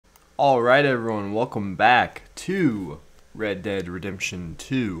Alright everyone, welcome back to Red Dead Redemption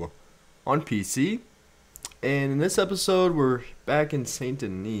 2 on PC. And in this episode, we're back in Saint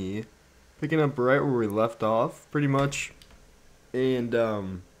Denis, picking up right where we left off, pretty much. And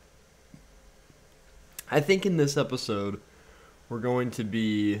I think in this episode, we're going to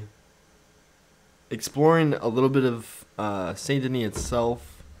be exploring a little bit of Saint Denis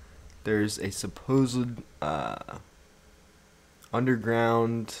itself. There's a supposed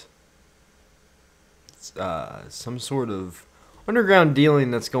underground, some sort of underground dealing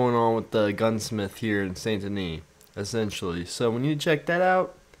that's going on with the gunsmith here in Saint Denis, essentially. So we need to check that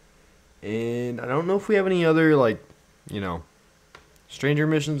out. And I don't know if we have any other, like, stranger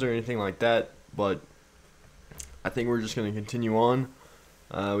missions or anything like that, but I think we're just going to continue on.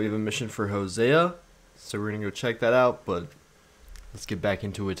 We have a mission for Hosea, so we're going to go check that out, but let's get back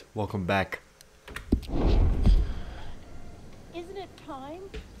into it. Welcome back. Isn't it time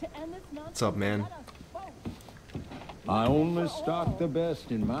to end this nonsense? What's up, man? I only stock the best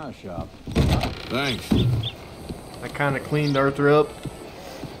in my shop. Thanks. I kind of cleaned Arthur up.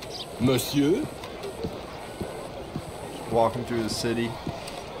 Monsieur? Walking through the city.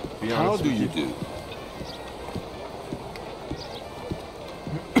 Be How honest do with you do?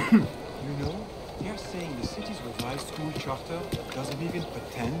 You know, they're saying the city's revised school charter doesn't even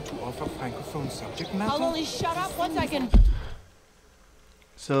pretend to offer francophone subject matter. I'll only shut up once I can.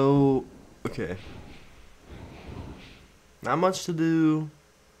 So, okay. Not much to do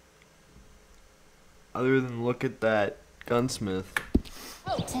other than look at that gunsmith.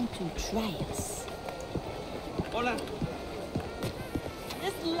 Tend to try us. Hola.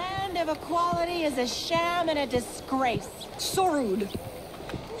 This land of equality is a sham and a disgrace. So rude.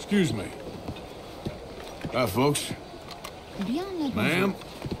 Excuse me. Hi, folks. Ma'am?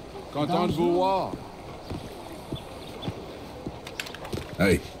 Content de vous voir.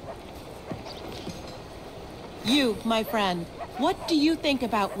 Hey, You, my friend, what do you think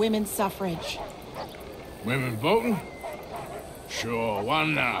about women's suffrage? women voting? Sure, why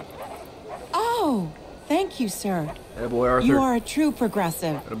not? Oh, thank you, sir. Hey, boy, Arthur. You are a true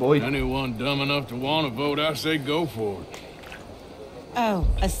progressive. Hey, boy. Anyone dumb enough to want to vote, I say go for it. Oh,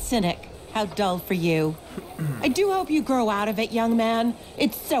 a cynic. How dull for you. I do hope you grow out of it, young man.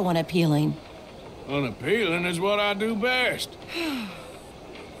 It's so unappealing. Unappealing is what I do best.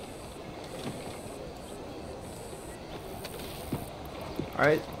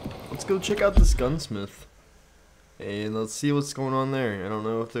 Alright, let's go check out this gunsmith. And let's see what's going on there. I don't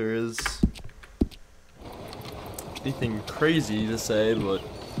know if there is anything crazy to say, but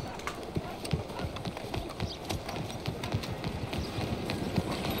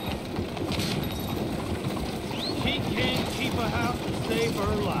She can't keep a house to save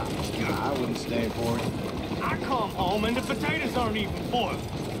her life. I wouldn't stand for it. I come home and the potatoes aren't even boiled.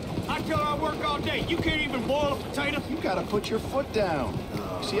 I tell her I work all day. You can't even boil a potato. You gotta put your foot down.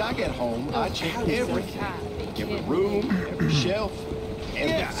 See, I get home, I check everything. Every room, every shelf,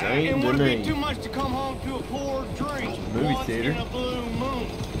 Yeah, Saint and would it be Denis. too much to come home to a poor drink Movie once theater. in a blue moon?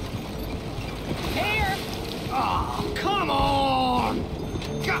 Here! Oh, come on!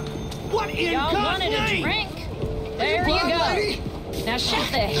 God, what in Y'all God's wanted a name? drink? There you go. Now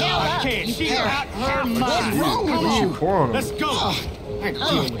shut the hell I up. can't. you She's pair of out her half- mind. wrong with Come what you on. pour on him? Let's go.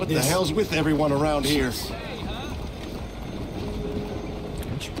 What the hell's with everyone around here?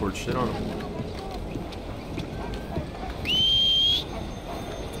 She poured shit on him.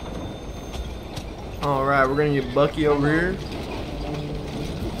 Alright, we're gonna get Bucky over here.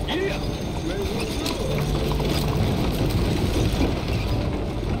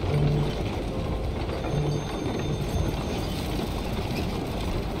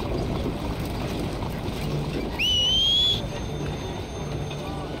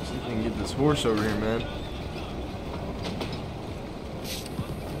 See if we can get this horse over here, man.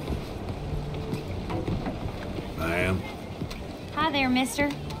 Ma'am. Hi there, mister.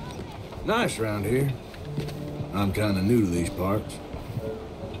 Nice round here. I'm kind of new to these parts.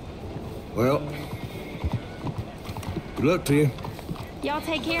 Well, good luck to you. Y'all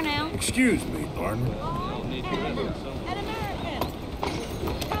take care now. Excuse me, partner. An American!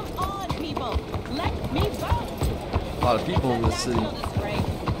 Come on, people! Let me vote! A lot of people in this city.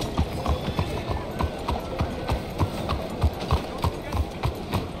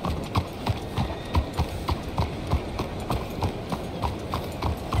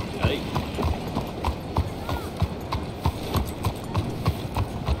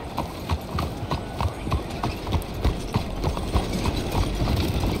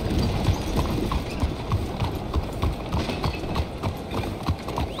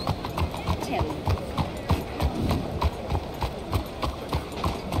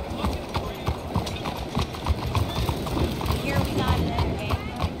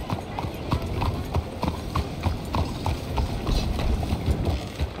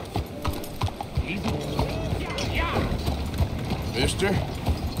 mister.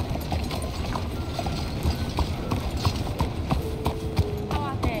 How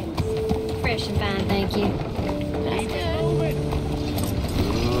are things? Fresh and fine, thank you. That's good.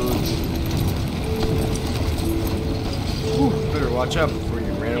 Whew, better watch out before you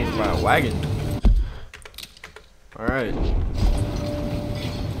get ran over by a wagon. Alright.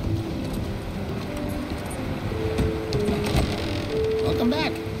 Welcome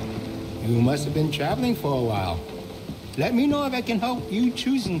back. You must have been traveling for a while. Let me know if I can help you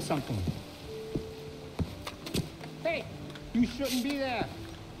choosing something. Hey, you shouldn't be there.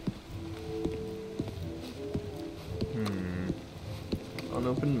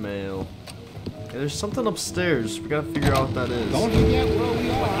 Unopened mail. Yeah, there's something upstairs. We gotta figure out what that is. Don't forget where we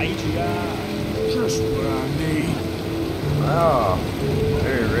are. Just what I need. Oh,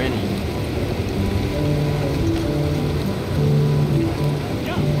 very rainy.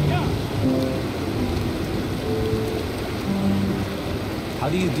 How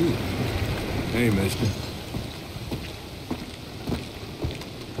do you do? Hey, mister.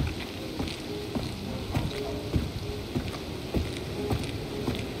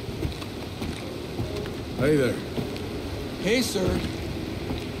 Hey there. Hey, sir.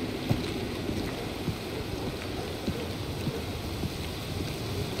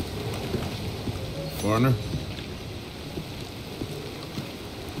 Foreigner?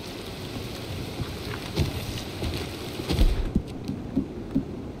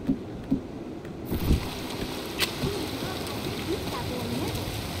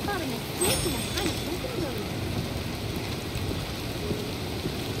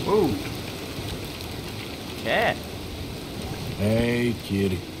 Whoa. Cat. Hey,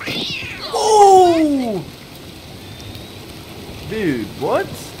 kitty. Oh! Dude, what?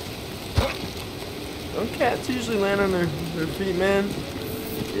 Don't cats usually land on their feet, man?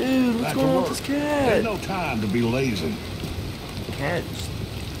 Dude, what's Back going to on work. with this cat? There's no time to be lazy. Cat just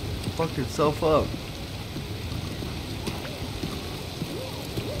fucked herself up.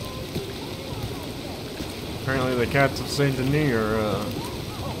 Apparently the cats of Saint Denis are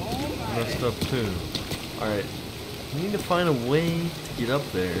messed up too. Alright. We need to find a way to get up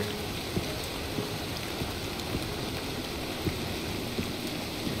there.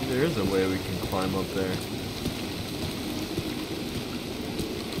 Maybe there is a way we can climb up there.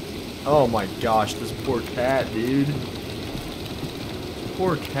 Oh my gosh, this poor cat, dude.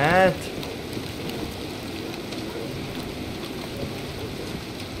 Poor cat.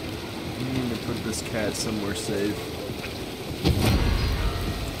 We need to put this cat somewhere safe.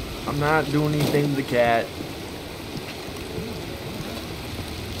 I'm not doing anything to the cat.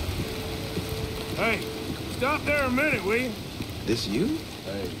 Hey, stop there a minute, will you? This you?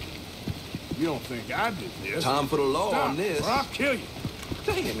 Hey, you don't think I did this? Time for the law Stop, on this. or I'll kill you.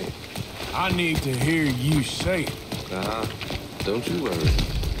 Damn it. I need to hear you say it. Don't you worry.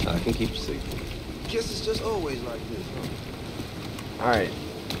 I can keep you safe. Guess it's just always like this, huh? Alright.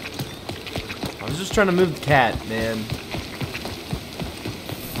 I was just trying to move the cat, man.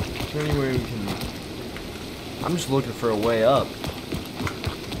 Is there any way we can... I'm just looking for a way up.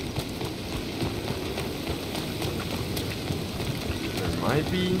 There might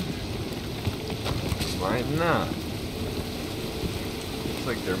be. Might not. Looks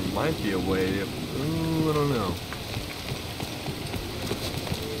like there might be a way up. Ooh, I don't know.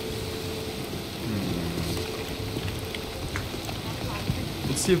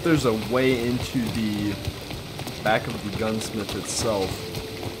 Let's see if there's a way into the back of the gunsmith itself.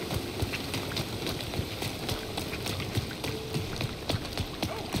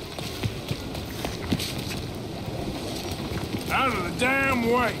 Out of the damn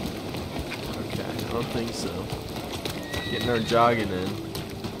way. Okay, I don't think so. Getting our jogging in.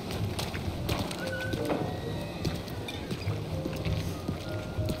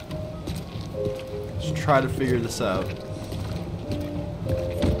 Let's try to figure this out.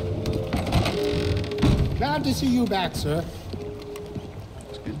 Glad to see you back, sir.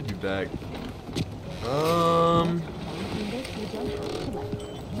 It's good to be back.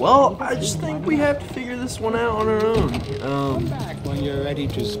 Well, I just think we have to figure this one out on our own. Come back when you're ready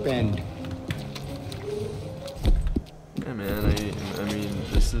to spend. Yeah, man, I mean,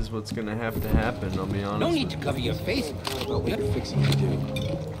 this is what's gonna have to happen, I'll be honest. No need to cover your face. Well, we gotta fix it, you do.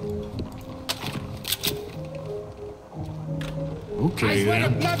 Okay,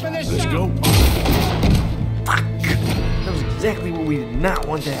 then. Let's Let's go. Fuck! That was exactly what we did not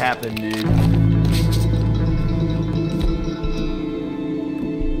want to happen, dude.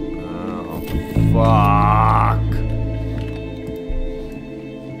 Oh, fuck.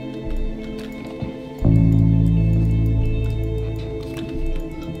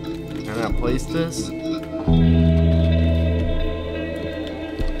 Can I place this?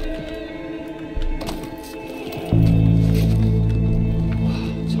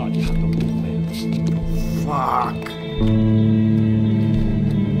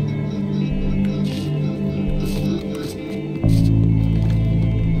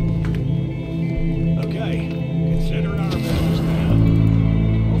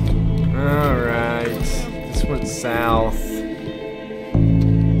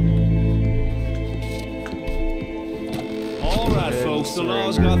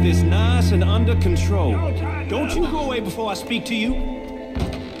 got this nice and under control. Don't you go away before I speak to you.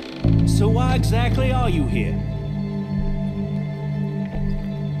 So why exactly are you here?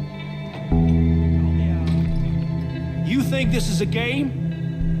 You think this is a game?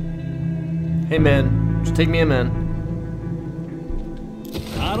 Hey man, just take me in, man.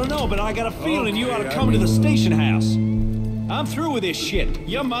 I don't know, but I got a feeling you ought to come to the station house. I'm through with this shit.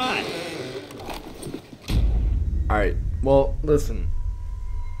 You're mine. Alright, well, listen.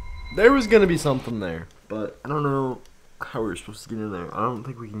 There was gonna be something there, but I don't know how we were supposed to get in there. I don't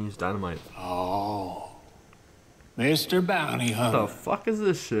think we can use dynamite. Oh. Mr. Bounty What Hunter. the fuck is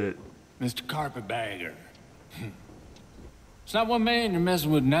this shit? Mr. Carpetbagger. It's not one man you're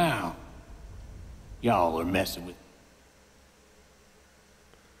messing with now. Y'all are messing with.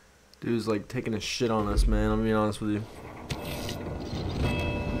 Dude's like taking a shit on us, man. I'm being honest with you.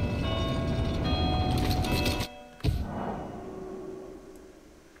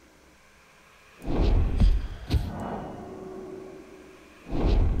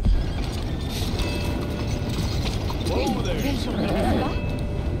 Whoa there.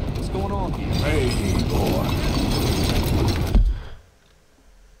 What's going on here? Hey, boy.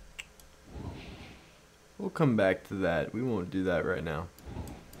 We'll come back to that. We won't do that right now.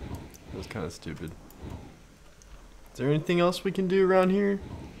 That was kind of stupid. Is there anything else we can do around here?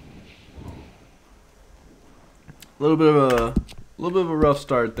 A little bit of a rough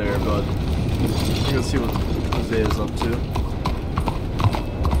start there, but let's see what Hosea's up to.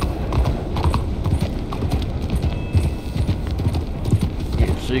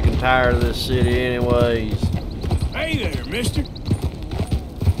 Getting sick and tired of this city, anyways. Hey there, mister.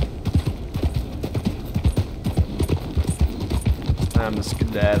 Time to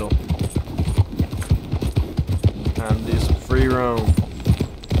skedaddle. Time to do some free roam.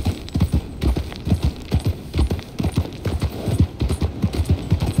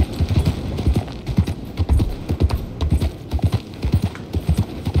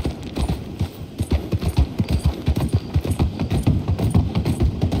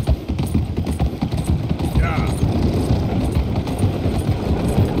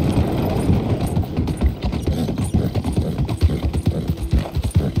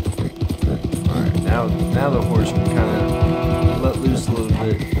 Now the horse can kind of let loose a little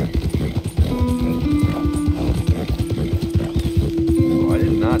bit. Oh, I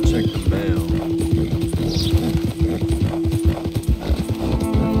did not check the mail.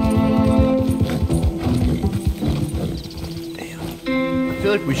 Damn. I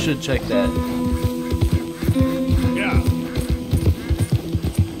feel like we should check that. Yeah.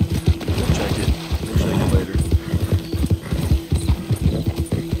 We'll check it. We'll check it later.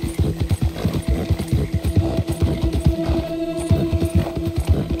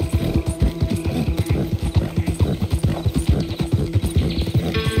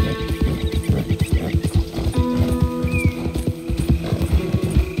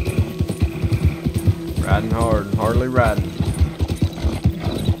 Riding hard and hardly riding.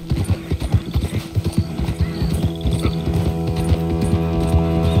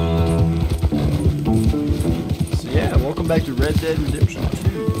 So yeah, welcome back to Red Dead Redemption 2.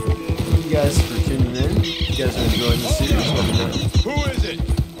 Thank you guys for tuning in. If you guys are enjoying the series, let me know. Who is it?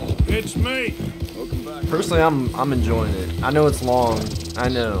 It's me. Welcome back. Personally, I'm enjoying it. I know it's long, I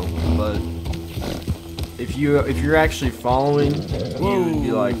know, but if you're actually following, you would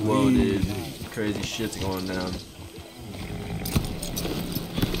be like, whoa, dude. Crazy shit's going down.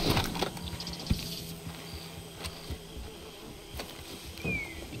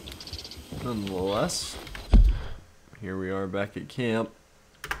 Nonetheless, here we are back at camp.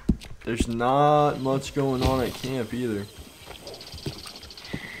 There's not much going on at camp either.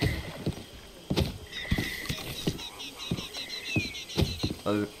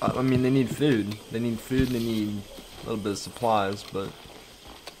 I mean, they need food. They need food and they need a little bit of supplies, but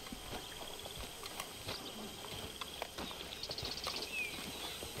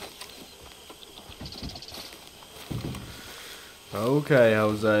okay,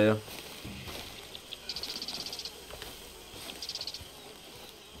 Hosea.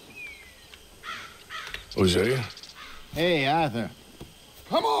 Hosea? Hey, Arthur.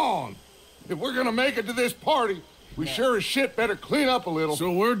 Come on! If we're gonna make it to this party, we sure as shit better clean up a little.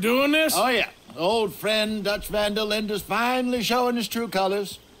 So we're doing this? Oh, yeah. Old friend Dutch Van der Linde's finally showing his true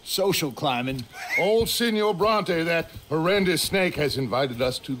colors. Social climbing. Old Senor Bronte, that horrendous snake, has invited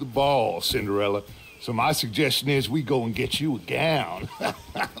us to the ball, Cinderella. So my suggestion is we go and get you a gown.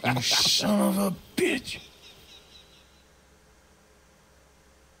 You son of a bitch.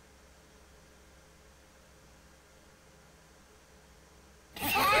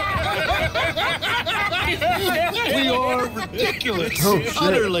 We are ridiculous.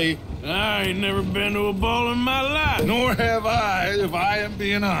 Utterly. I ain't never been to a ball in my life. Nor have I, if I am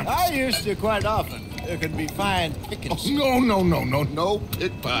being honest. I used to quite often. There can be fine pickings. No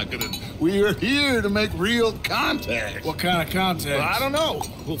pickpocketing. We are here to make real contact. What kind of contact? Well, I don't know.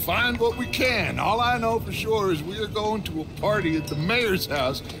 We'll find what we can. All I know for sure is we are going to a party at the mayor's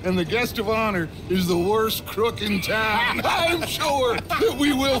house, and the guest of honor is the worst crook in town. I'm sure that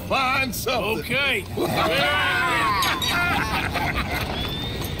we will find something. Okay.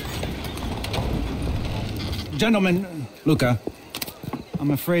 Gentlemen, Luca,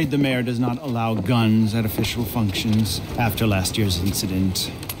 I'm afraid the mayor does not allow guns at official functions after last year's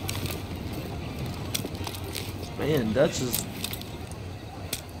incident. Man, that's just...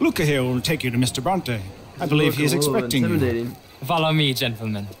 Luca here will take you to Mr. Bronte. I believe he is expecting you. Follow me,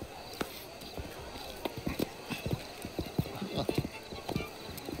 gentlemen.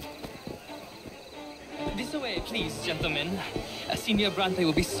 This way, please, gentlemen. Senior Bronte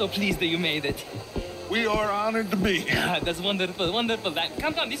will be so pleased that you made it. We are honored to be here. That's wonderful, wonderful.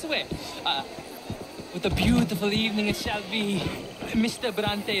 Come down this way. What a beautiful evening it shall be. Mr.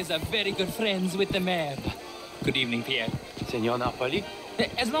 Bronte is very good friends with the mayor. Good evening, Pierre. Senor Napoli?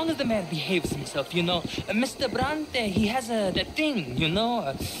 As long as the mayor behaves himself, you know. Mr. Bronte, he has that thing, you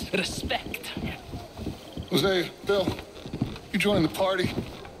know, respect. Jose, Bill, you join the party.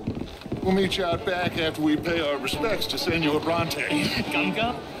 We'll meet you out back after we pay our respects to Senor Bronte.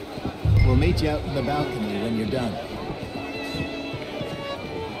 Come. We'll meet you out in the balcony when you're done.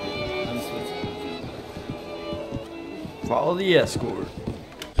 Follow the escort.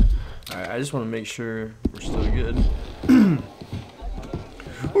 Alright, I just want to make sure we're still good.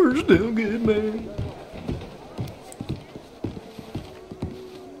 We're still good, man.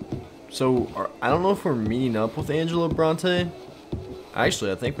 So, I don't know if we're meeting up with Angelo Bronte.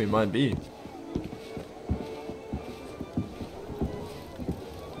 Actually, I think we might be.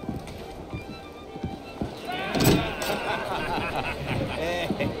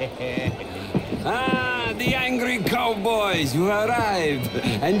 The angry cowboys, you arrived.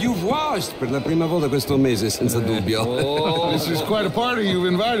 And you've washed per la prima volta questo mese, senza dubbio. This is quite a party you've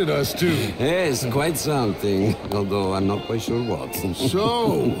invited us to. Yes, quite something. Although I'm not quite sure what.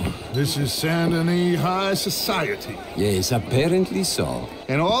 So, this is Saint Denis High Society. Yes, apparently so.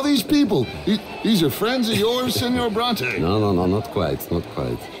 And all these people, these are friends of yours, Senor Bronte? No, not quite.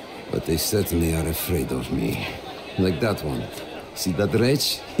 But they certainly are afraid of me. Like that one. See that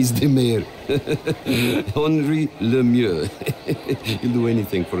wretch? He's the mayor. Henri Lemieux. He'll do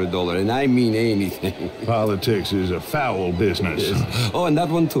anything for $1, and I mean anything. Politics is a foul business. Yes. Oh, and that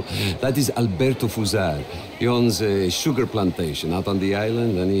one too. That is Alberto Fusar. He owns a sugar plantation out on the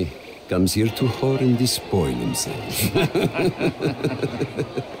island, and he comes here to whore and despoil himself.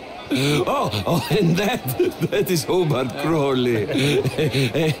 Oh, and that is Hobart Crawley,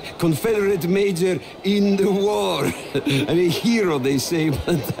 a Confederate major in the war. I mean, hero, they say,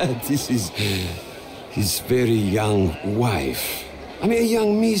 but that is his very young wife. I mean, a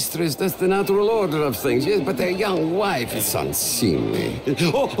young mistress, that's the natural order of things, yes, but a young wife is unseemly.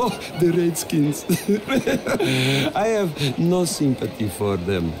 Oh, the Redskins. I have no sympathy for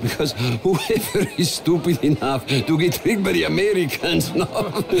them, because whoever is stupid enough to get tricked by the Americans,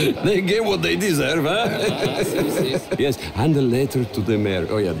 no, they get what they deserve, huh? Yes, and a letter to the mayor.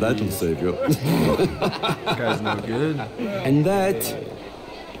 Oh, yeah, that'll save you. Guy's no good. And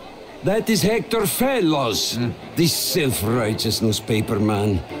that is Hector Fellows, this self-righteous newspaper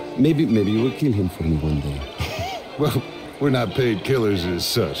man. Maybe you will kill him for me one day. Well, we're not paid killers as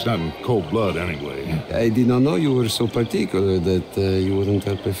such, not in cold blood anyway. I did not know you were so particular that you wouldn't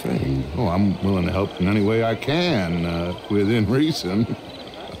help a friend. Oh, I'm willing to help in any way I can, within reason.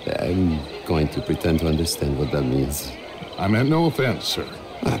 I'm going to pretend to understand what that means. I meant no offense, sir.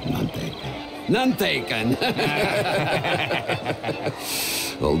 None taken. None taken!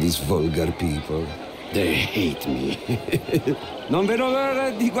 All these vulgar people, they hate me. Non vedo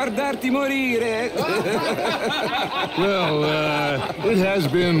l'ora di guardarti morire. Well, it has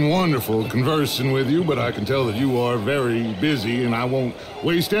been wonderful conversing with you, but I can tell that you are very busy, and I won't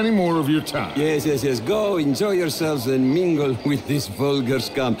waste any more of your time. Yes. Go, enjoy yourselves, and mingle with this vulgar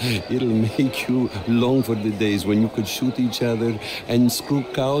scum. It'll make you long for the days when you could shoot each other and screw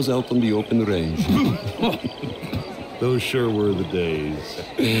cows out on the open range. Those sure were the days.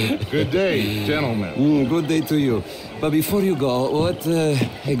 Good day, gentlemen. Good day to you. But before you go, what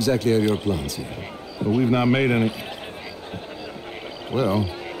exactly are your plans here? Well, we've not made any... Well,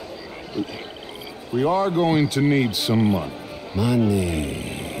 we are going to need some money. Money,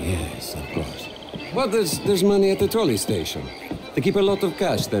 yes, of course. Well, there's money at the trolley station. They keep a lot of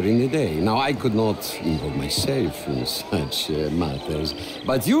cash there in the day. Now, I could not involve myself in such matters.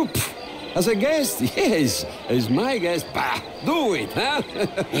 But you, as a guest, yes, as my guest, bah, do it, huh?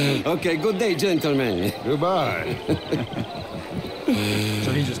 Okay, good day, gentlemen. Goodbye.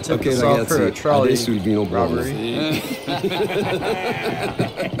 So he just tipped Okay, us off for a ragazzi, trolley adesso il vino buono. robbery.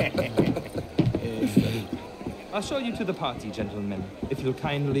 I'll show you to the party, gentlemen, if you'll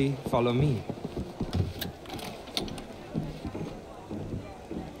kindly follow me.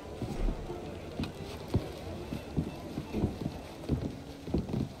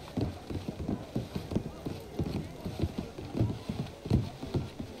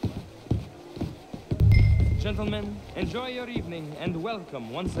 Gentlemen, enjoy your evening and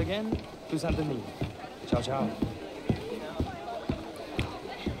welcome once again to Saint-Denis. Ciao, ciao.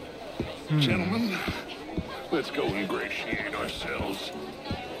 Gentlemen, let's go ingratiate ourselves.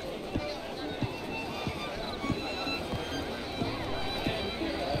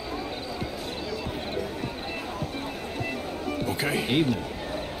 Okay? Evening.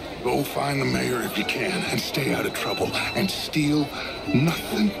 Go find the mayor if you can and stay out of trouble. And steal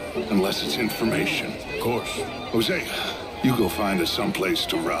nothing unless it's information. Of course. Hosea, you go find us someplace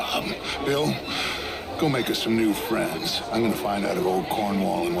to rob. Bill, go make us some new friends. I'm gonna find out if old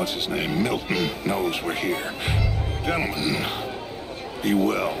Cornwall and what's his name, Milton, knows we're here. Gentlemen, be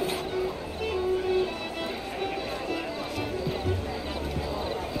well.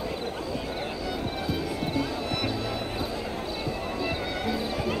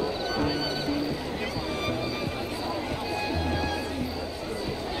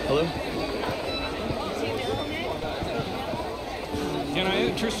 Hello? Can I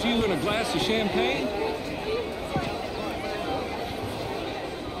interest you in a glass of champagne?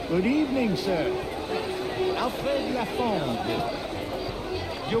 Good evening, sir. Alfred Lafond.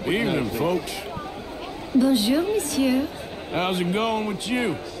 Evening, folks. Bonjour, monsieur. How's it going with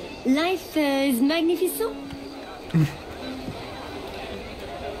you? Life is magnificent.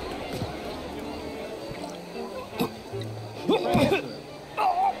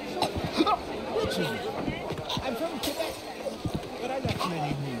 I'm from Quebec, but I left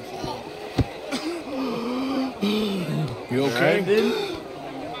many moons ago. You okay?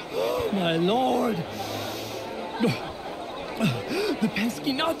 My lord! The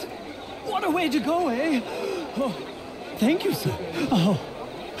pesky nut! What a way to go, eh? Oh, thank you, sir. Oh,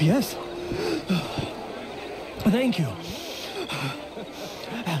 yes. Thank you.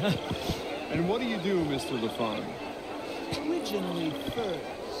 And what do you do, Mr. LaFond? Originally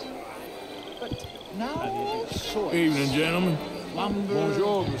furs, but now all sorts. Evening, gentlemen. Lumber,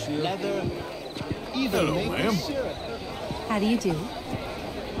 Bonjour, monsieur. leather, even Hello, maple ma'am. syrup. How do you do?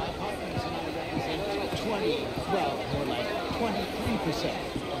 My partners and I represent 20, well, more like 23%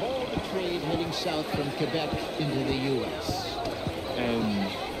 of all the trade heading south from Quebec into the U.S. And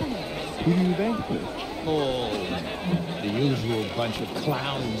who do you bank with? Oh, the usual bunch of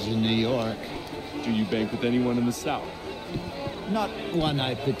clowns in New York. Do you bank with anyone in the South? Not one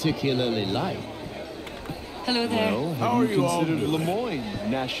I particularly like. Hello there. Well, How have are you you all considered doing? Lemoyne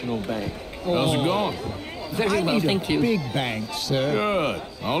National Bank? How's it going? Very I well, need thank a you. big bank, sir. Good.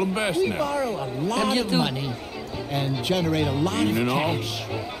 All the best We now. borrow a lot you of too. money and generate a lot Evening, of all. cash.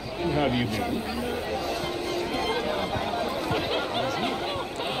 Have you been?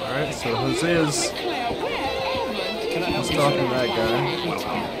 Alright, so Hosea's he's talking to that guy. Well,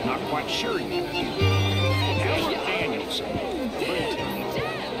 I'm not quite sure yet. Albert Daniels.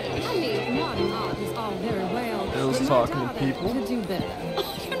 Bill's talking to people. Do better.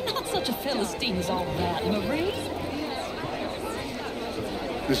 Oh, you're not such a Philistine as all that, Marie.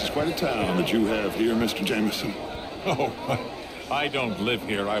 This is quite a town that you have here, Mr. Jameson. Oh, I don't live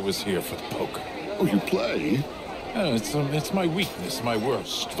here. I was here for the poker. Oh, you play? It's my weakness, my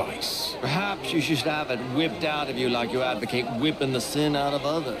worst vice. Perhaps you should have it whipped out of you like you advocate whipping the sin out of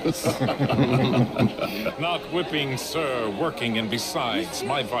others. Not whipping, sir, working, and besides,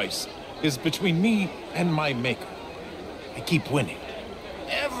 my vice is between me and my maker. I keep winning.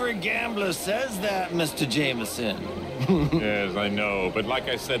 Every gambler says that, Mr. Jameson. Yes, I know, but like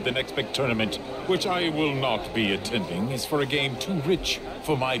I said, the next big tournament, which I will not be attending, is for a game too rich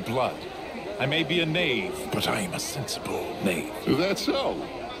for my blood. I may be a knave, but I am a sensible knave. Is that so?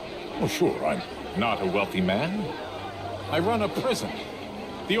 Oh, sure, I'm not a wealthy man. I run a prison.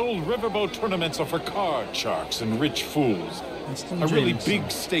 The old riverboat tournaments are for card sharks and rich fools. A really big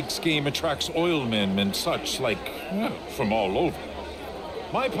stakes game attracts oilmen and such, like, well, from all over.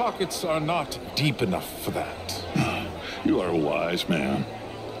 My pockets are not deep enough for that. You are a wise man.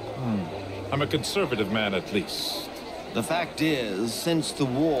 I'm a conservative man, at least. The fact is, since the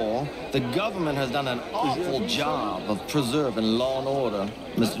war, the government has done an awful job of preserving law and order,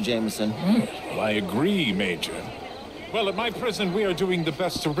 Mr. Jameson. Well, I agree, Major. Well, at my prison, we are doing the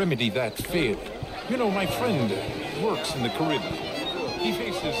best to remedy that failing. You know, my friend works in the Caribbean. He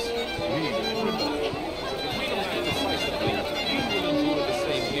faces real privilege. If we don't act decisively, he will endure the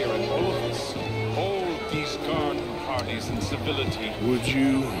same here, and all of us hold these garden parties in civility. Would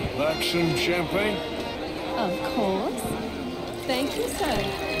you like some champagne? Of course. Thank you, sir.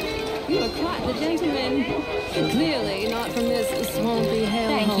 You are quite the gentleman. Clearly not from this swampy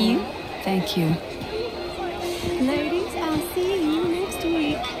hellhole. Thank you. Ladies, I'll see you next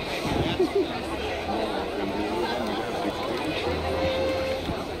week.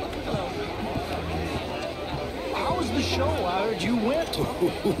 How was the show I heard you went to?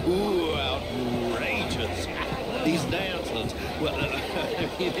 Outrageous. These dancers. Well,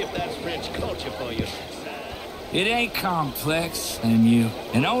 if that's French culture for you. It ain't complex,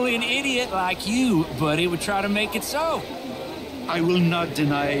 and only an idiot like you, buddy, would try to make it so. I will not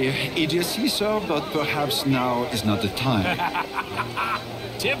deny idiocy, sir, but perhaps now is not the time.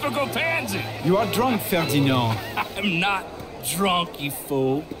 Typical pansy. You are drunk, Ferdinand. I'm not drunk, you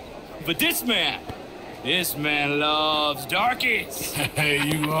fool. But this man loves darkies. Hey,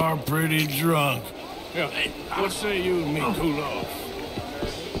 you are pretty drunk. Yeah, what say you and me cool off?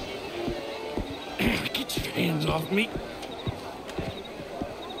 Get your hands off me.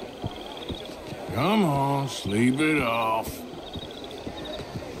 Come on, sleep it off.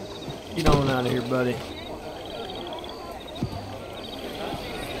 Get on out of here, buddy.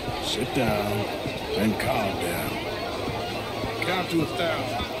 Sit down and calm down. Count to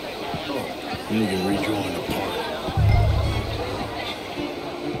 1,000. Then you can rejoin the party.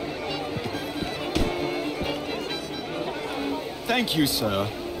 Thank you, sir.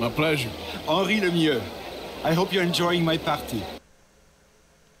 My pleasure. Henri Lemieux. I hope you're enjoying my party.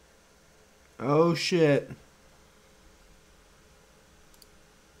 Oh, shit.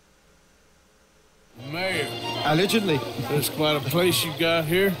 Mayor. Allegedly. That's quite a place you got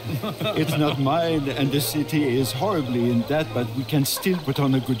here. It's not mine, and the city is horribly in debt, but we can still put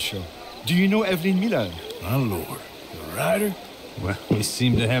on a good show. Do you know Evelyn Miller? My lord. The writer? Well, we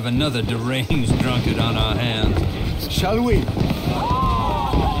seem to have another deranged drunkard on our hands. Shall we?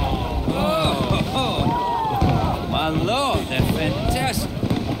 Oh, my lord, they're fantastic.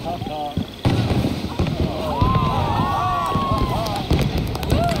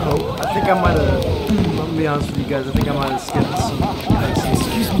 Oh, I think I might have, I'm gonna be honest with you guys, I think I might have skipped some.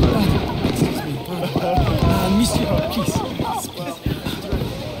 Excuse me, monsieur, please.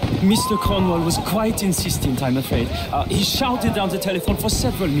 Mr. Cornwall was quite insistent, I'm afraid. He shouted down the telephone for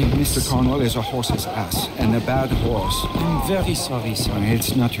several minutes. Mr. Cornwall is a horse's ass, and a bad horse. I'm very sorry, sir.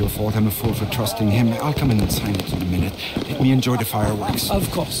 It's not your fault. I'm a fool for trusting him. I'll come in and sign it in a minute. Let me enjoy the fireworks. Of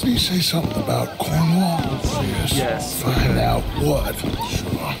course. Did you say something about Cornwall? Yes. Find out what.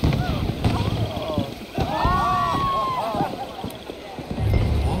 Sure.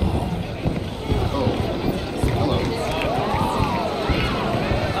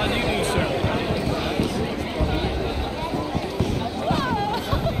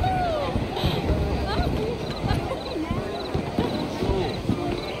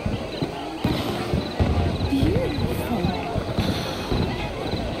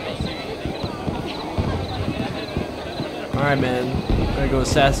 Alright, man. Gotta go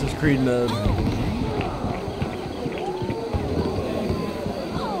Assassin's Creed mode.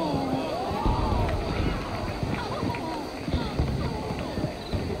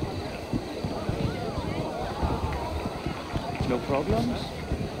 No problems?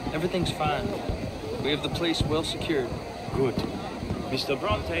 Everything's fine. We have the place well secured. Good. Mr.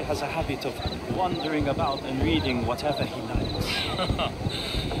 Bronte has a habit of wandering about and reading whatever he likes.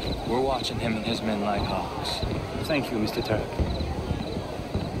 We're watching him and his men like hawks. Thank you, Mr. Turk.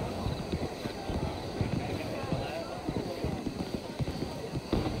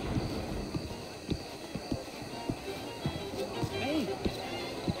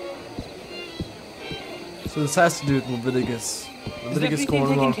 So this has to do with Leviticus. Is everything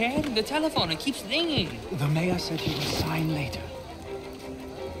taken care of? The telephone, it keeps ringing. The mayor said he will sign later.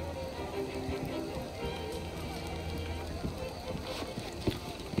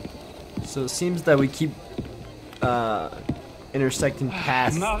 So it seems that we keep intersecting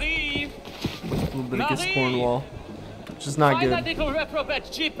paths Marie! with Leviticus Marie! Cornwall, which is not Find that good. little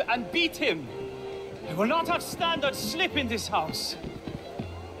reprobate Jip and beat him. I will not have standard slip in this house.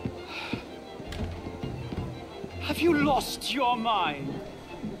 Have you lost your mind?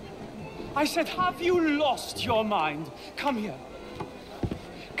 I said, have you lost your mind? Come here.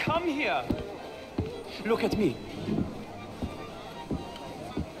 Come here. Look at me.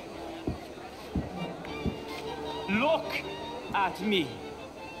 Look at me.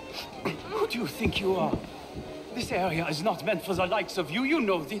 Who do you think you are? This area is not meant for the likes of you. You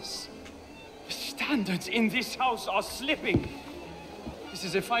know this. The standards in this house are slipping. This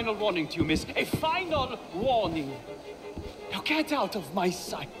is a final warning to you, miss. A final warning. Now get out of my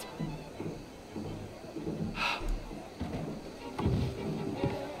sight.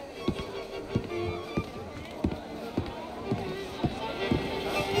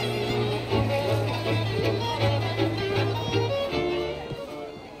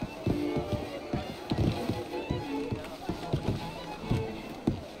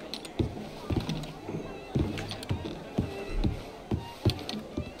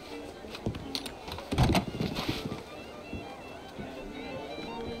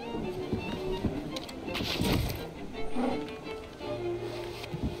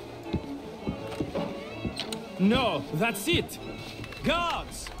 No, that's it!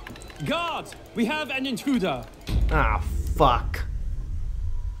 Guards! Guards! We have an intruder! Ah, fuck.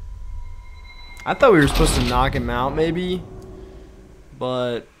 I thought we were supposed to knock him out, maybe.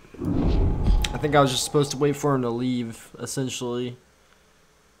 But I think I was just supposed to wait for him to leave, essentially.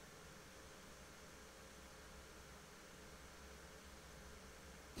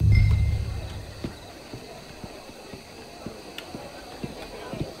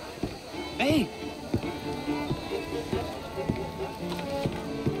 Hey!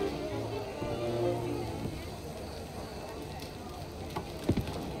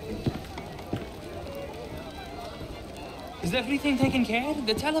 Is everything taken care of?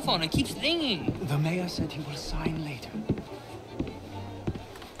 The telephone, it keeps ringing. The mayor said he will sign later.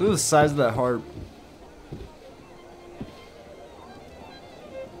 Look at the size of that harp.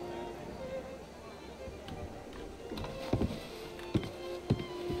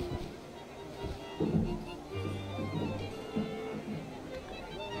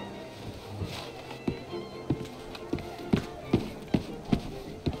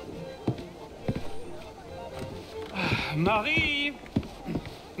 Marie!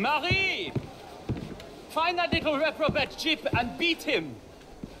 Marie! Find that little reprobate Jip and beat him.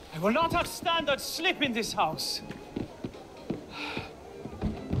 I will not have standards slip in this house.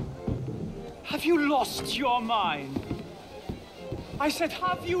 Have you lost your mind? I said,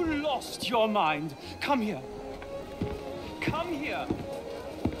 have you lost your mind? Come here. Come here.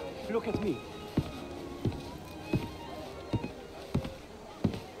 Look at me.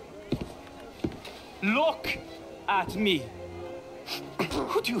 Look at me.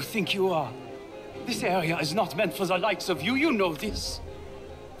 Who do you think you are? This area is not meant for the likes of you. You know this.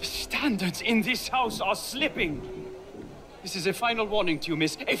 The standards in this house are slipping. This is a final warning to you,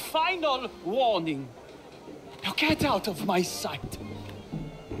 miss. A final warning. Now get out of my sight.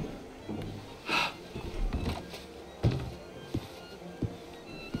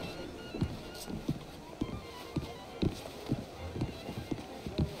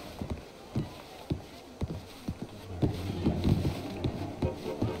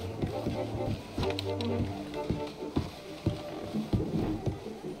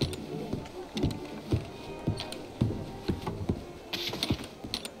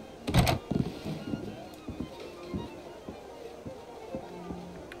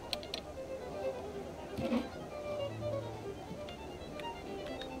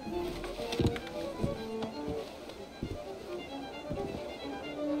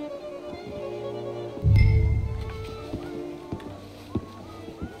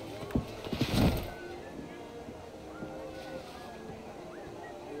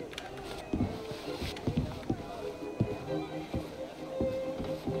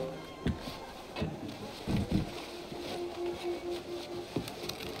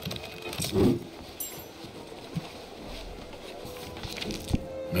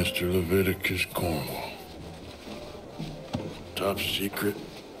 Mr. Leviticus Cornwall. Top secret.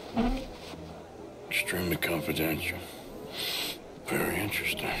 Extremely confidential. Very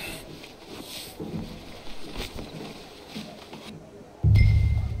interesting.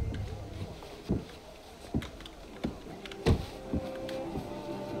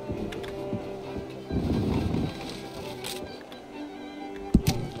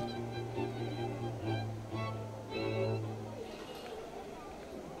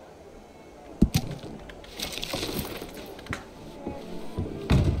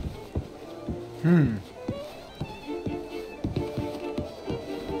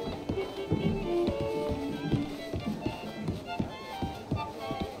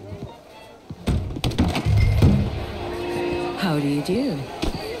 How do you do?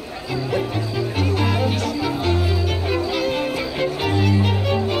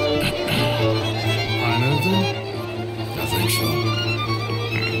 Find anything? I think so.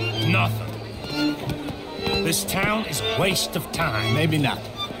 Nothing. This town It's a waste of time. Maybe not.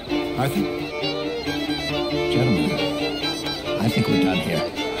 I think... Gentlemen, I think we're done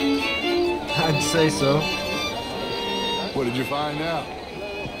here. I'd say so. What did you find out?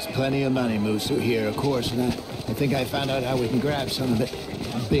 There's plenty of money moves through here, of course, and I think I found out how we can grab some of it.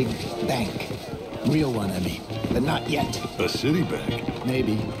 A big bank. Real one, I mean. But not yet. A city bank?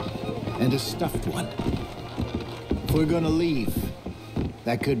 Maybe. And a stuffed one. If we're gonna leave,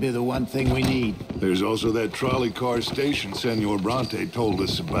 that could be the one thing we need. There's also that trolley car station Senor Bronte told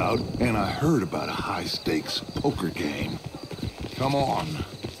us about, and I heard about a high-stakes poker game. Come on.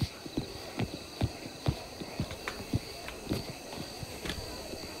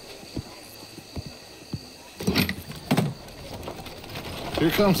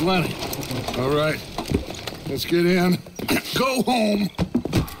 Here comes Lenny. All right, let's get in. Go home.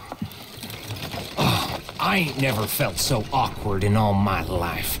 I ain't never felt so awkward in all my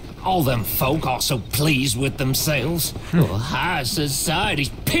life. All them folk all so pleased with themselves. Well, high society's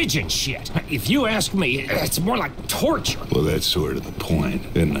pigeon shit. If you ask me, it's more like torture. Well, that's sort of the point,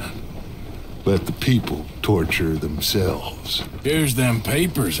 isn't it? Let the people torture themselves. Here's them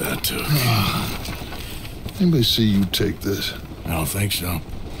papers I took. Anybody see you take this? I don't think so.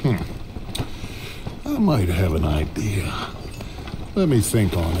 I might have an idea. Let me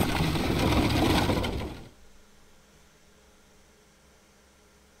think on it.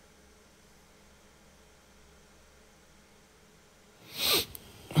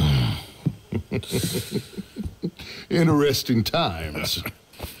 Interesting times.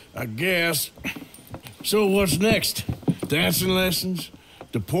 I guess. So what's next? Dancing lessons?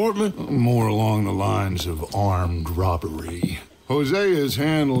 Deportment? More along the lines of armed robbery. Jose is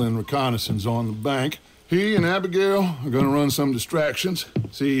handling reconnaissance on the bank. He and Abigail are gonna run some distractions,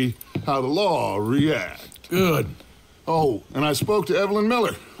 see how the law react. Good. Oh, and I spoke to Evelyn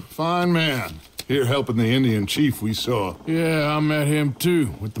Miller. Fine man. Here helping the Indian chief we saw. Yeah, I met him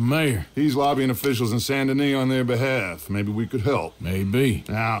too, with the mayor. He's lobbying officials in Saint Denis on their behalf. Maybe we could help. Maybe.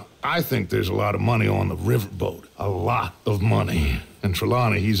 Now, I think there's a lot of money on the riverboat. A lot of money. And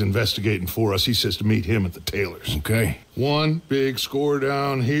Trelawney, he's investigating for us. He says to meet him at the Taylor's. Okay. One big score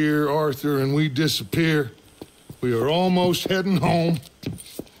down here, Arthur, and we disappear. We are almost heading home.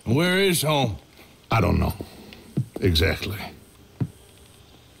 Where is home? I don't know. Exactly.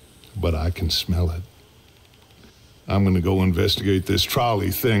 But I can smell it. I'm gonna go investigate this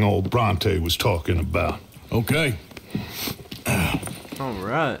trolley thing old Bronte was talking about. Okay. All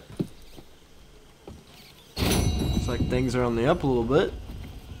right. Looks like things are on the up a little bit.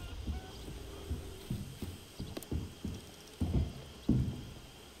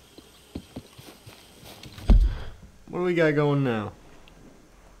 What do we got going now?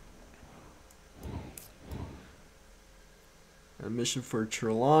 A mission for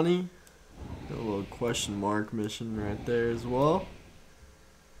Trelawney. Got a little question mark mission right there as well.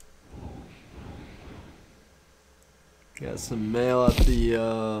 Got some mail at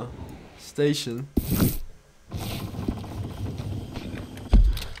the station.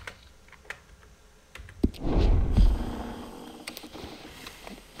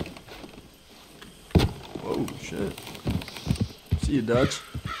 Whoa, shit. See you, Dutch.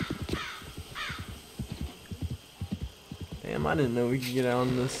 Damn, I didn't know we could get out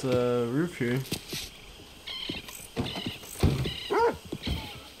on this roof here.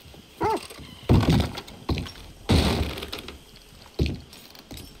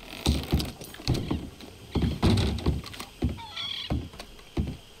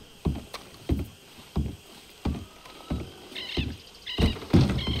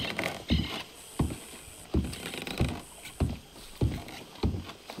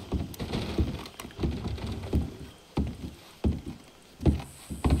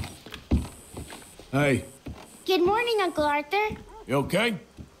 Hey. Good morning, Uncle Arthur. You okay?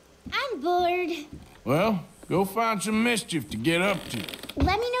 I'm bored. Well, go find some mischief to get up to.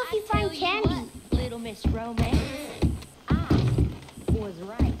 Let me know if you find candy. Little Miss Romance. I was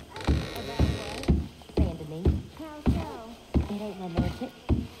right. Saint Denis. How so? It ain't romantic.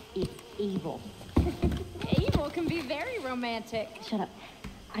 It's evil. Evil can be very romantic. Shut up.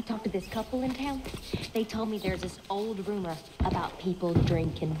 I talked to this couple in town. They told me there's this old rumor about people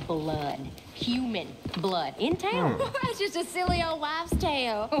drinking blood. Human blood. In town. That's just a silly old wives'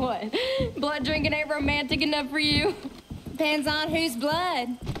 tale. What? Blood drinking ain't romantic enough for you? Depends on whose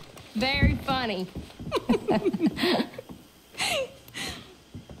blood. Very funny.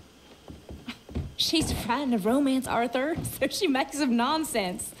 She's frightened of romance, Arthur, so she makes up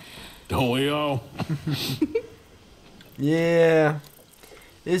nonsense. Don't we all? Yeah.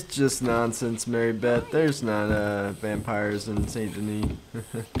 It's just nonsense, Mary Beth. There's not vampires in Saint Denis.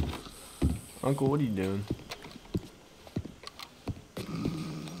 Uncle, what are you doing?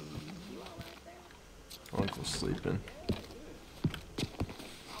 sleeping.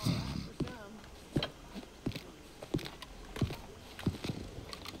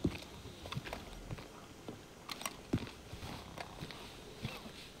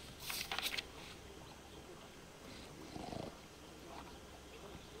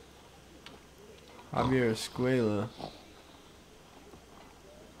 Javier Escuela.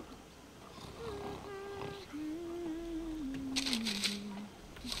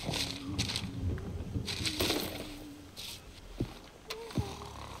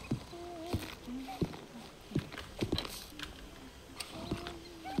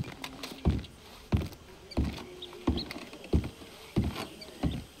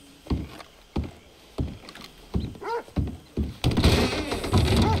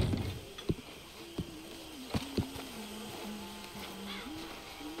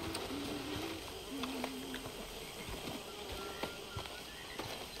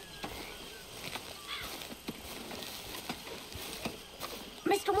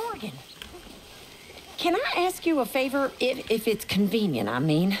 Mr. Morgan, can I ask you a favor, if it's convenient, I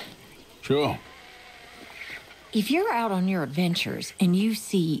mean? Sure. If you're out on your adventures and you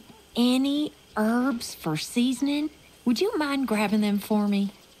see any herbs for seasoning, would you mind grabbing them for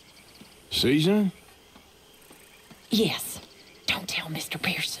me? Seasoning? Yes. Don't tell Mr.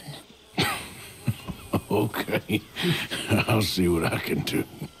 Pearson. Okay. I'll see what I can do.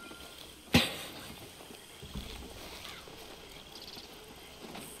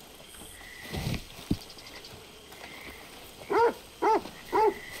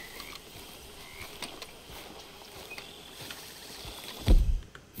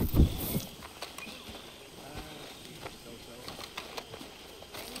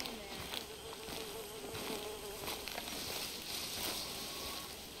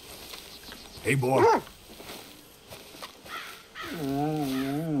 Hey, boy.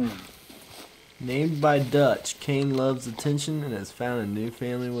 Named by Dutch, Kane loves attention and has found a new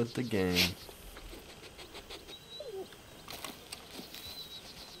family with the game.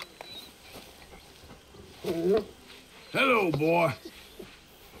 Hello, boy.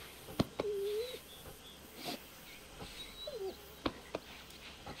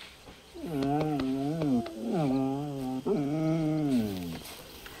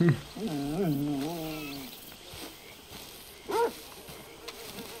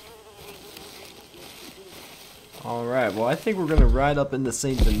 Alright, well I think we're gonna ride up into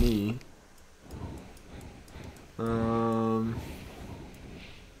Saint Denis. And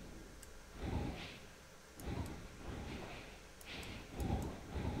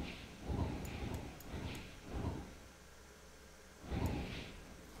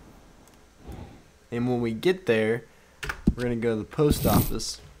when we get there, we're gonna go to the post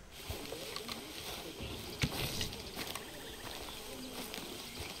office.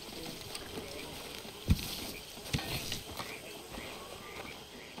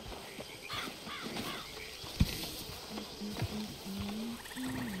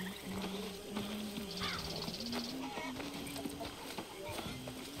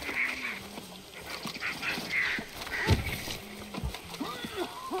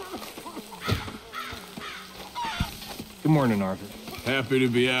 Good morning, Arthur. Happy to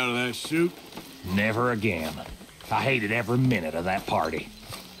be out of that chute? Never again. I hated every minute of that party.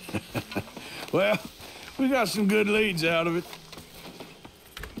 Well, we got some good leads out of it.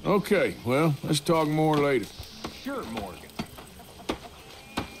 Okay, well, let's talk more later. Sure, Morgan.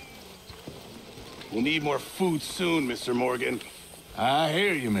 We'll need more food soon, Mr. Morgan. I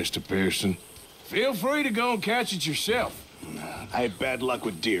hear you, Mr. Pearson. Feel free to go and catch it yourself. I had bad luck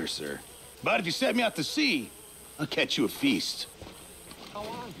with deer, sir. But if you set me out to sea, I'll catch you a feast. How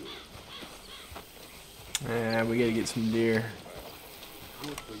are you? Yeah, we gotta get some deer.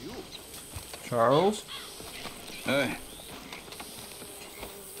 Good for you. Charles? Hey.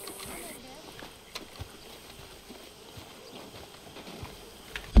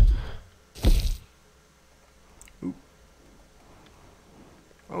 Oop.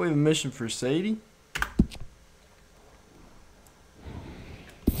 Oh, we have a mission for Sadie?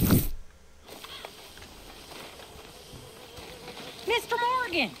 Mr.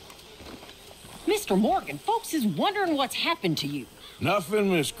 Morgan! Mr. Morgan, folks is wondering what's happened to you.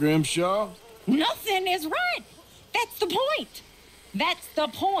 Nothing, Miss Grimshaw. Nothing is right. That's the point. That's the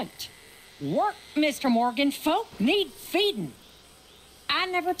point. Work, Mr. Morgan. Folk need feeding. I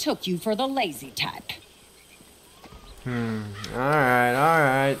never took you for the lazy type. Alright,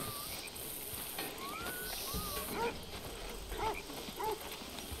 alright.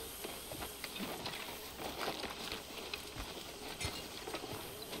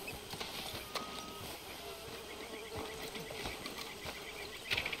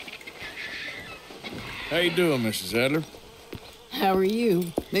 How you doing, Mrs. Adler? How are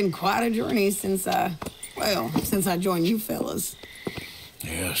you? Been quite a journey since I joined you fellas.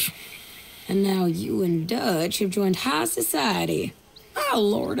 Yes. And now you and Dutch have joined high society. Oh,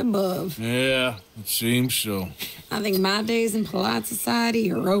 Lord above. Yeah, it seems so. I think my days in polite society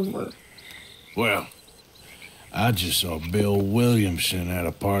are over. Well, I just saw Bill Williamson at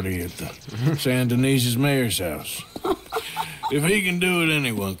a party at the San Denise's mayor's house. If he can do it,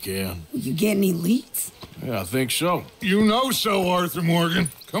 anyone can. You get any leads? Yeah, I think so. You know so, Arthur Morgan.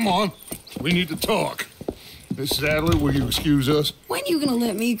 Come on. We need to talk. Mrs. Adler, will you excuse us? When you gonna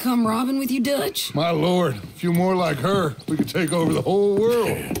let me come robbing with you, Dutch? My lord, a few more like her, we could take over the whole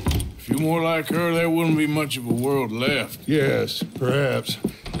world. A few more like her, there wouldn't be much of a world left. Yes, perhaps.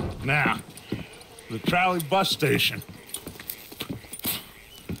 Now, the trolley bus station.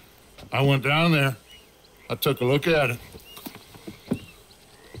 I went down there. I took a look at it.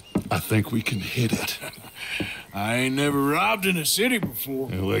 I think we can hit it. I ain't never robbed in a city before.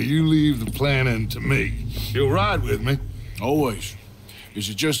 Well, you leave the planning to me. You'll ride with me. Always. Is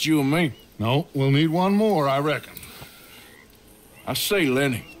it just you and me? No, we'll need one more, I reckon. I say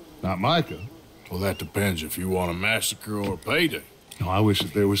Lenny. Not Micah. Well, that depends if you want a massacre or a payday. No, I wish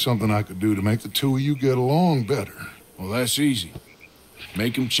that there was something I could do to make the two of you get along better. Well, that's easy.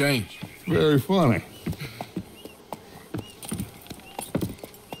 Make them change. Very funny.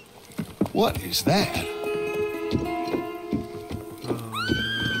 What is that?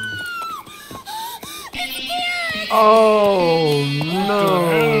 Oh, no. no. What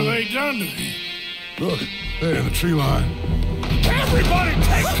the hell have they done to me? Look, there in the tree line. Everybody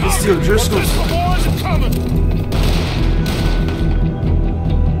take cover! Mr. O'Driscoll's. The boys are coming!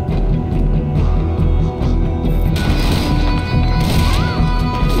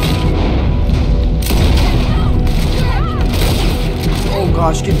 Oh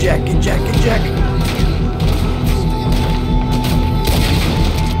gosh, get Jack, get Jack, get Jack.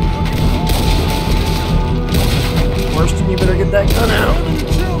 Marston, you better get that gun out.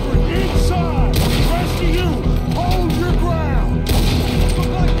 Children, inside! The rest of you, hold your ground!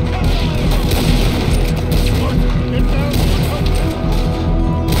 Get down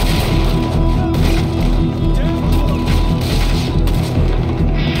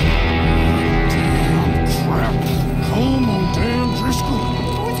crap! Come on, damn Driscoll!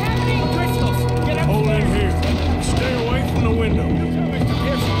 What's happening? Crystals, get up. Hold in here. Stay away from the window. Mr.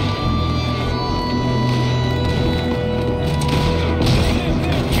 Pearson.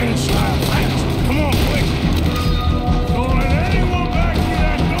 Get inside fast. Come on, quick. Don't let anyone back through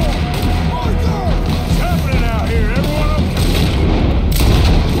that door. Arthur! What's happening out here? Everyone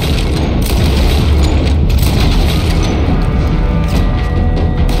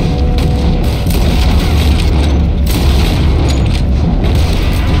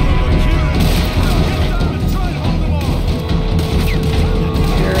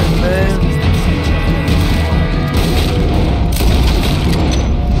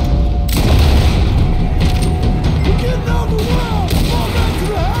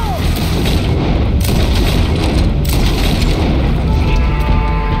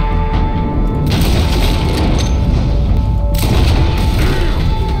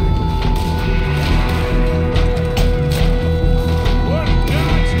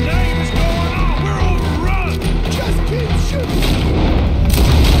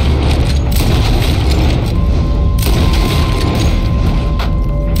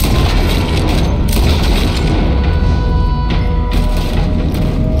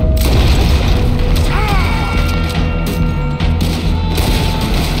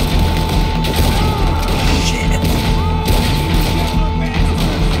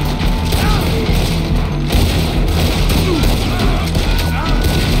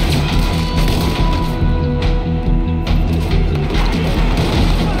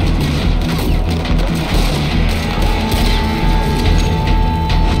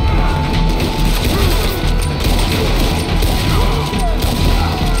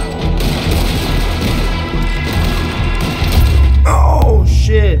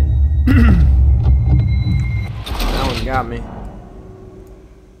got me.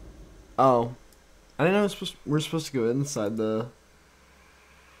 Oh. I didn't know we're supposed to go inside the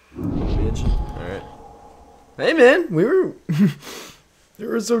mansion. Alright. Hey man, we were there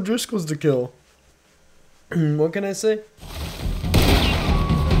were some Driscolls to kill. What can I say?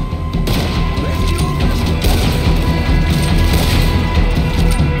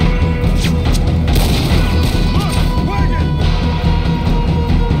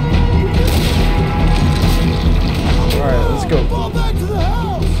 Alright, let's go. Fall back to the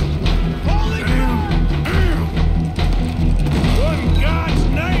house! What in God's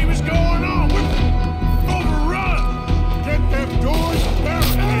name is going on?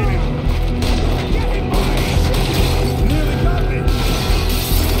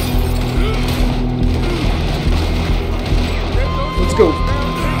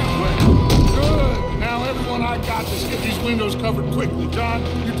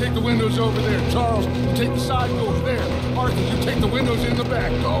 take the windows over there. Charles, you take the side doors there. Arthur, you take the windows in the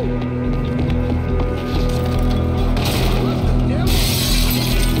back. Go!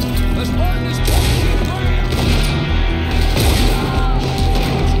 Let's burn this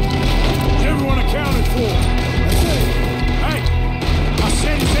Everyone accounted for. That's it. Hey, I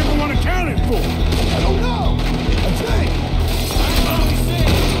said is everyone accounted for? I don't know. I think.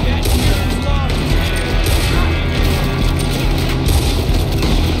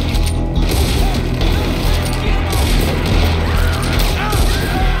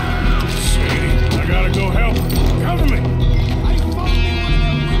 I gotta go help. Cover me.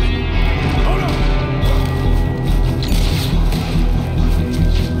 Hold on.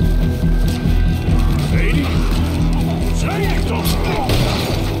 Sadie? Sadie, don't stop.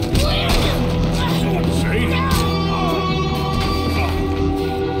 Sadie.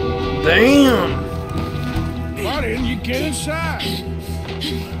 Damn. Why didn't you get inside?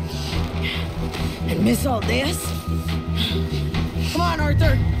 And miss all this? Come on,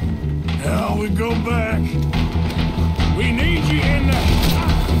 Arthur. Now we go back. We need you in the...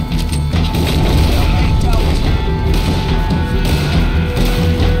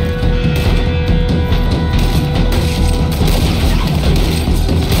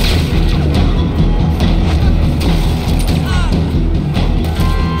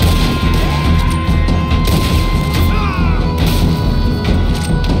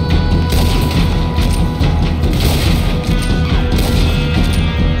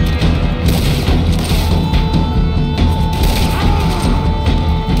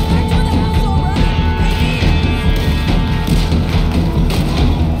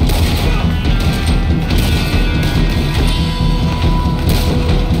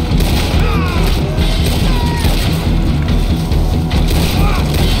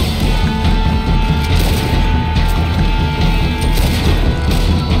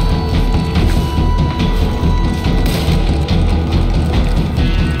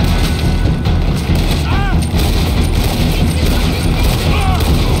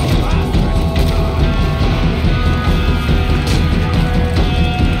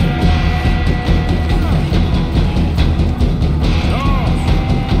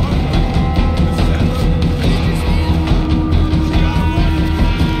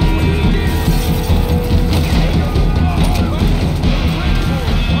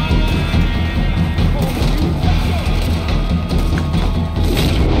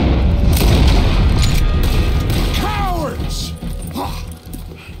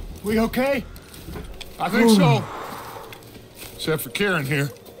 We okay? I think so. Except for Karen here.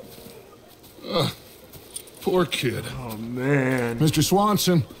 Poor kid. Oh, man. Mr.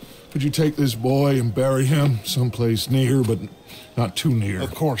 Swanson, could you take this boy and bury him someplace near, but not too near?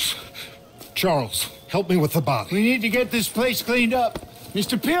 Of course. Charles, help me with the body. We need to get this place cleaned up.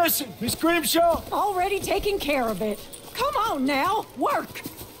 Mr. Pearson, Miss Grimshaw. Already taking care of it. Come on now, work.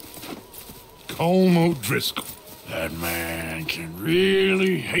 Colm O'Driscoll. That man can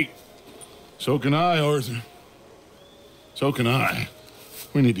really hate. So can I, Arthur. So can I.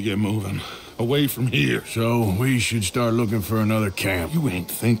 We need to get moving. Away from here. So we should start looking for another camp. You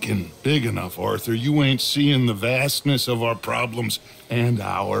ain't thinking big enough, Arthur. You ain't seeing the vastness of our problems and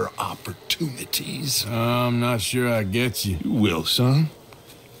our opportunities. I'm not sure I get you. You will, son.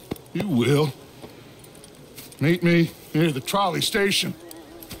 You will. Meet me near the trolley station.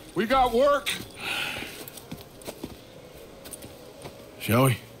 We got work. Shall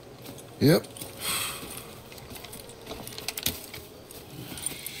we? Yep.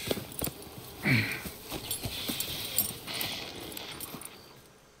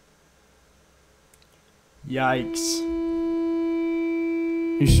 Yikes.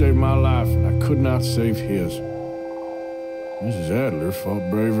 He saved my life, and I could not save his. Mrs. Adler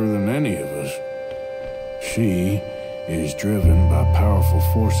fought braver than any of us. She is driven by powerful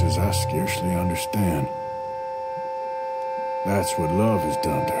forces I scarcely understand. That's what love has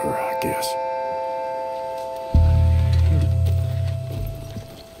done to her, I guess.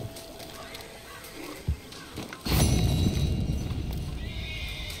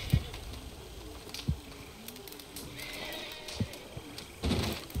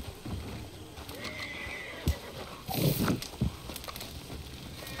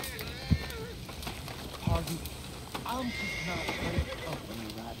 Pardon, I'm just not great company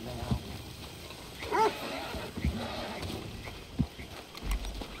right now.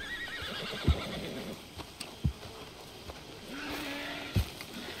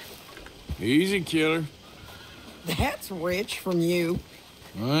 Easy, killer. That's rich from you.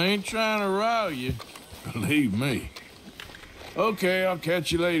 I ain't trying to rile you. Believe me. Okay, I'll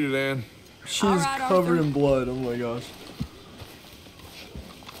catch you later then. She's covered in blood. Oh my gosh.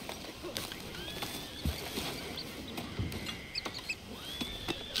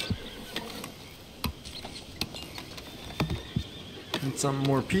 something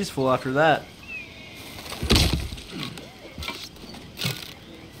more peaceful after that.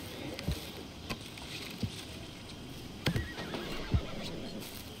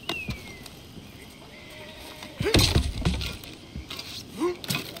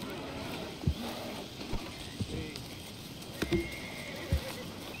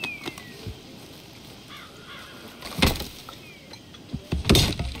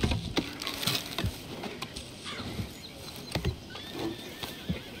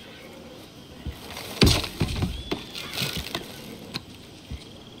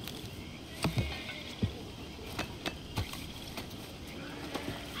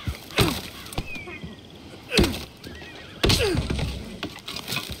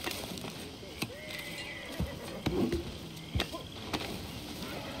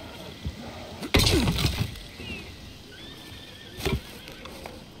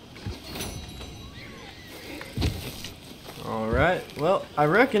 Alright, well, I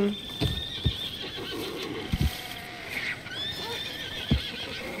reckon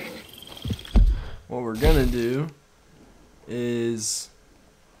what we're gonna do is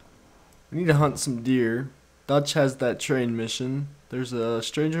we need to hunt some deer. Dutch has that train mission. There's a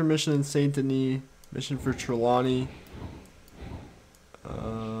stranger mission in Saint Denis, mission for Trelawney.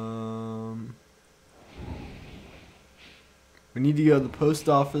 We need to go to the post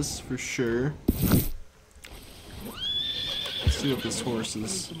office for sure. Let's see what this horse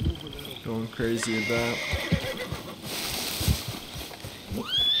is going crazy about.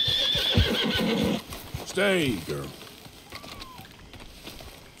 Stay, girl.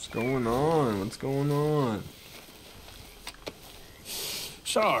 What's going on? What's going on?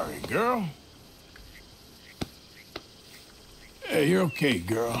 Sorry, girl. Hey, you're okay,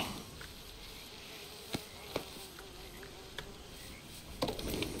 girl.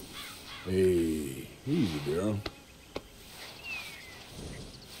 Hey, easy, girl.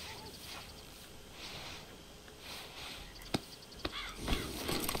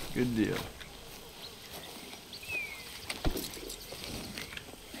 Good deal.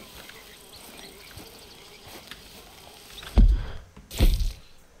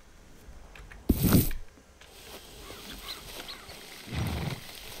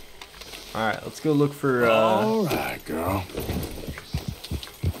 Alright, let's go look for Alright, girl.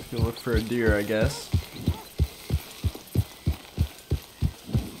 Go look for a deer, I guess.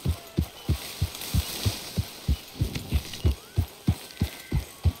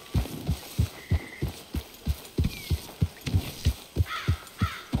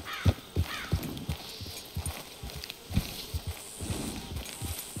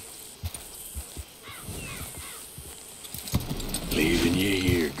 Leaving you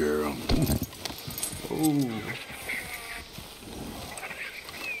here, girl. Ooh.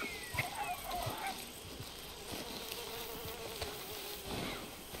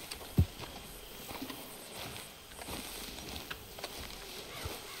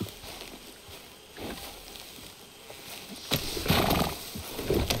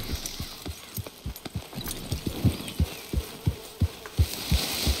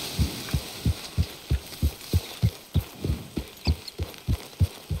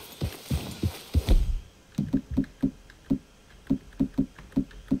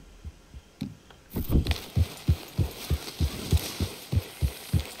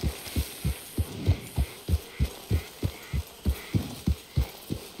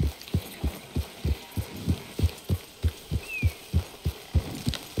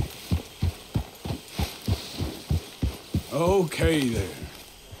 Okay there.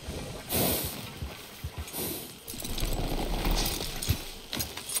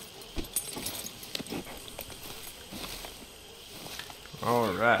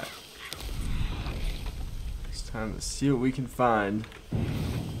 All right. It's time to see what we can find.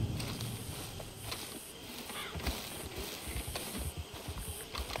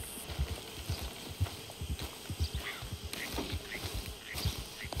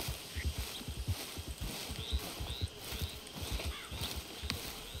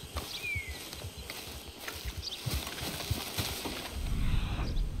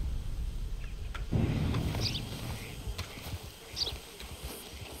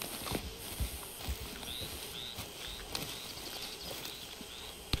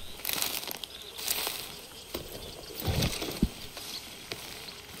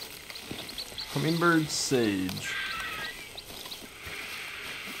 Hummingbird sage.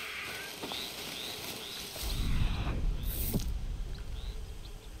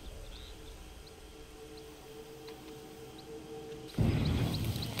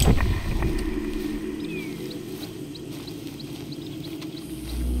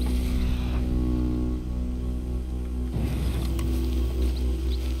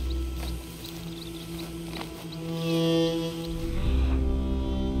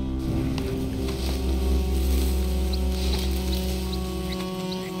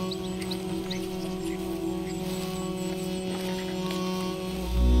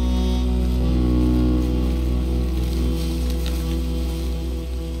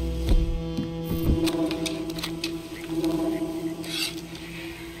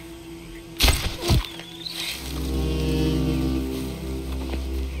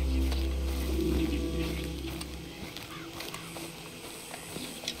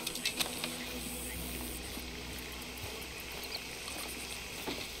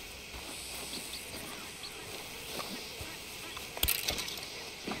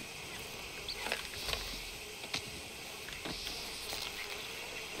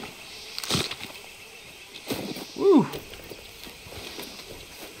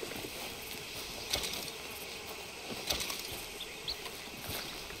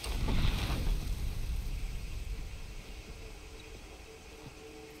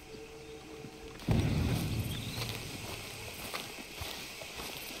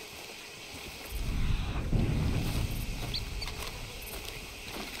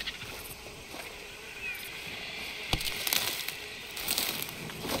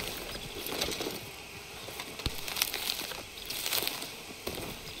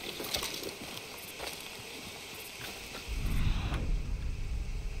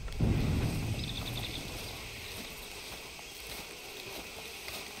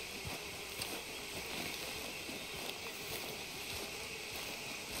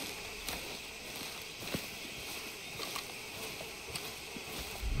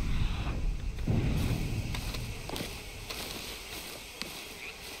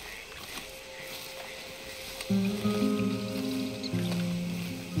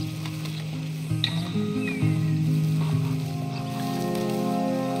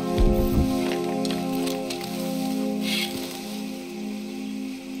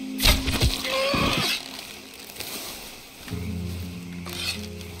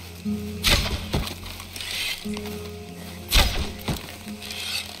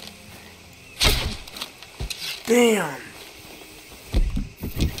 Damn!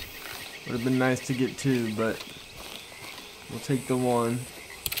 Would have been nice to get two, but we'll take the one.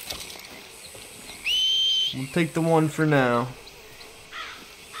 We'll take the one for now.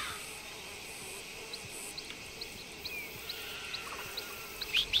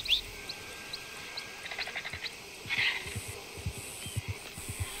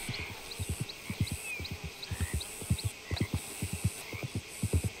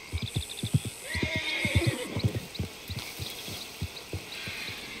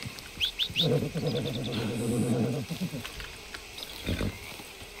 Not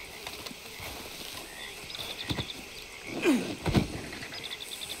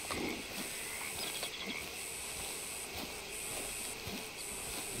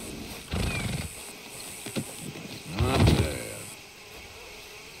bad.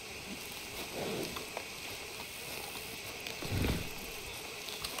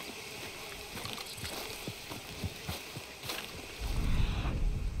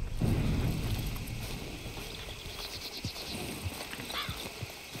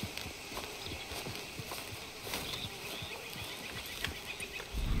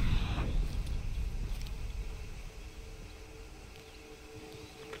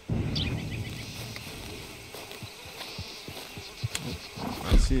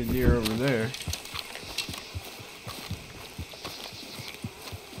 I see a deer over there.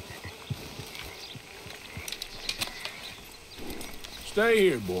 Stay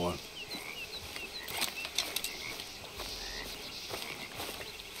here, boy.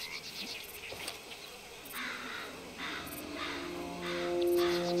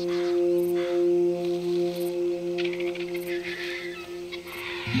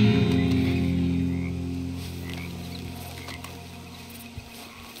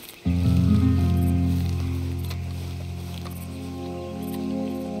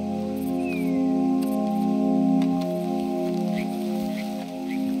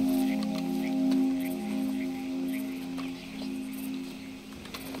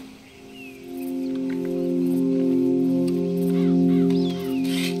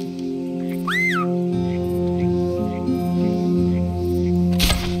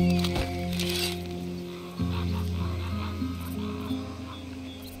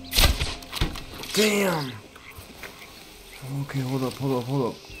 Damn! Okay, hold up.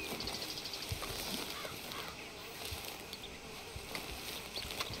 We'll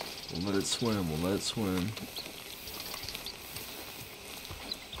let it swim.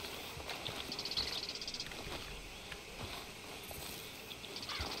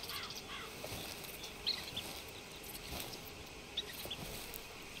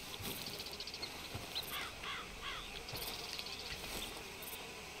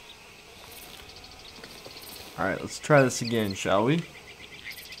 Alright, let's try this again, shall we?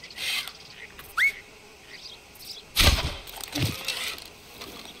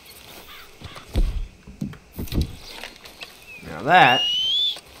 Now that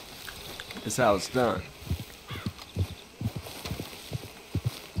is how it's done.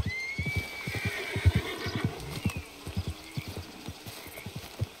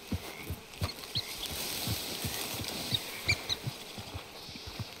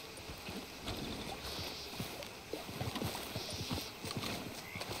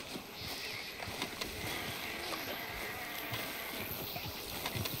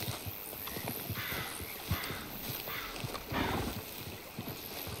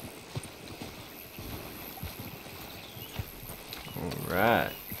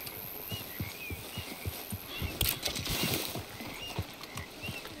 Alright.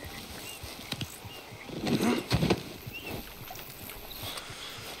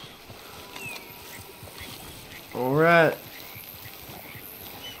 Alright.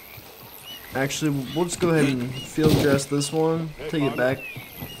 Actually, we'll just go ahead and field dress this one. Take it back.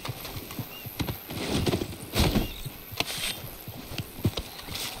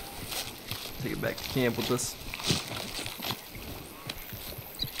 Take it back to camp with us.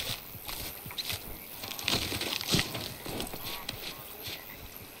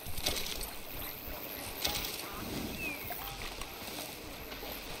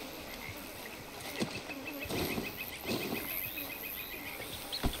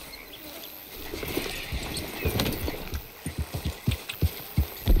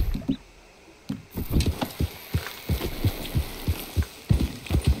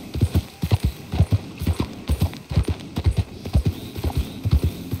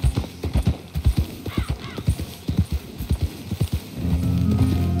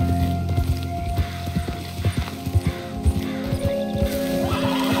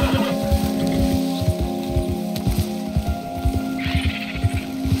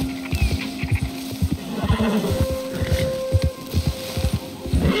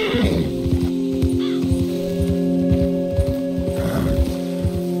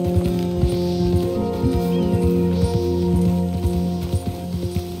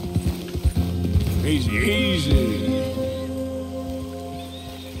 Easy, easy.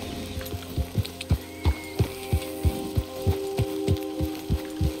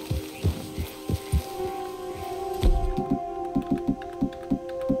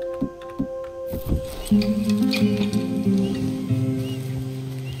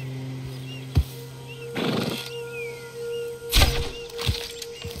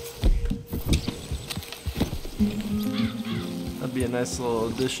 That'd be a nice little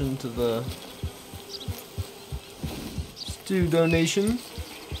addition to the stew donation.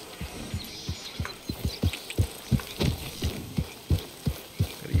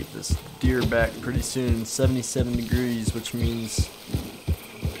 Gotta get this deer back pretty soon. 77 degrees, which means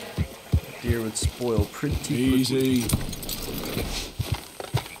the deer would spoil pretty easy.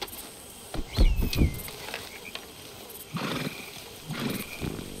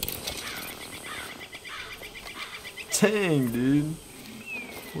 Dang, dude.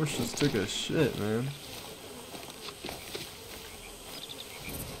 Horse just took a shit, man.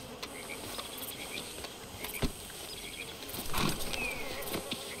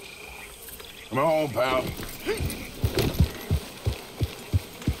 Come on, pal. I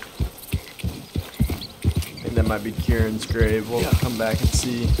think that might be Kieran's grave. We'll come back and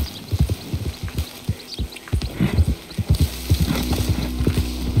see.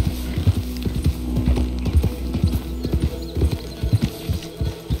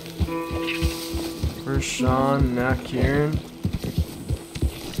 First Sean, now Kieran.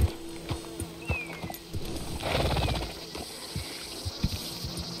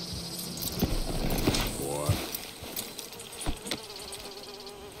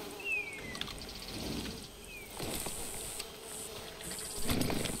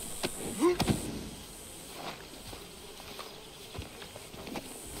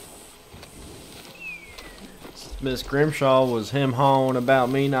 Miss Grimshaw was him hawing about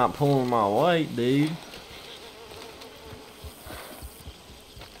me not pulling my weight, dude.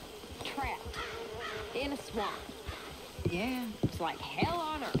 Trapped in a swamp. Yeah, it's like hell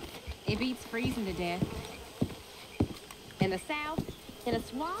on earth. It beats freezing to death. In the south, in a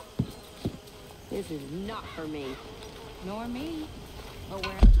swamp, this is not for me. Nor me. But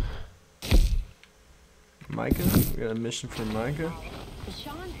where? Micah? We got a mission for Micah?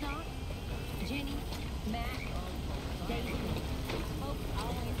 Sean's not. Jenny, Matt, David, folks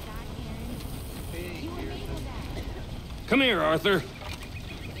always got Karen. You and me will die. Come here, Arthur.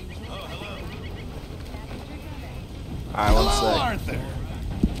 Alright, one Hello, sec. Arthur.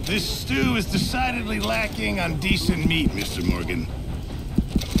 This stew is decidedly lacking on decent meat, Mr. Morgan.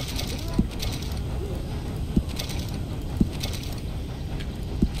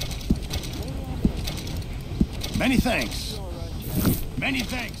 Many thanks. Many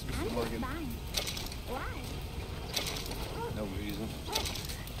thanks, Mr. Morgan. No reason.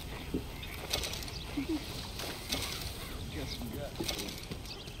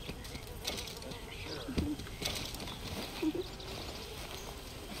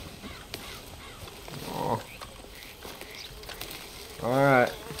 Oh. Alright.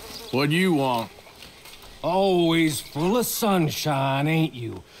 What do you want? Always full of sunshine, ain't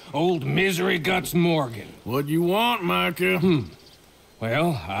you? Old Misery Guts Morgan. What do you want, Micah?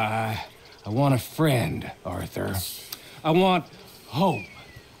 Well, I want a friend, Arthur. I want hope.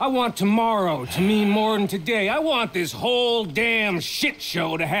 I want tomorrow to mean more than today. I want this whole damn shit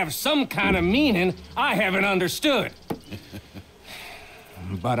show to have some kind of meaning I haven't understood.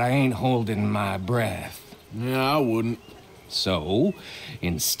 But I ain't holding my breath. Yeah, I wouldn't. So,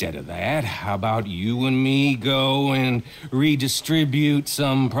 instead of that, how about you and me go and redistribute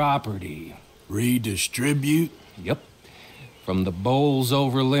some property? Redistribute? Yep. From the Bowles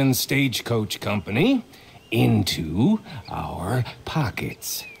Overland Stagecoach Company into our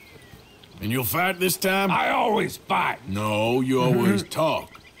pockets. And you'll fight this time? I always fight. No, you always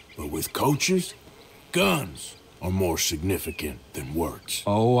talk. But with coaches, guns are more significant than words.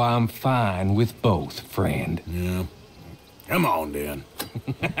 Oh, I'm fine with both, friend. Yeah. Come on, then.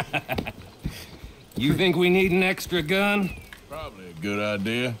 You think we need an extra gun? Probably a good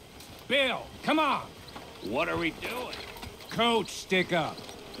idea. Bill, come on. What are we doing? Coach, stick up.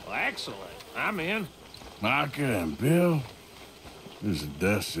 Well, excellent. I'm in. Micah and Bill? This is a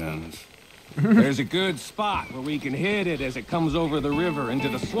death sentence. There's a good spot where we can hit it as it comes over the river into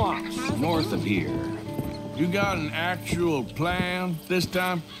the swamps north of here. You got an actual plan this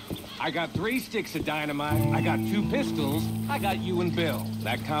time? I got 3 sticks of dynamite, I got 2 pistols, I got you and Bill.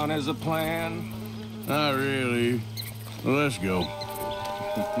 That count as a plan? Not really. Well, let's go.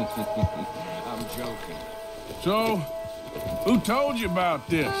 I'm joking. So, who told you about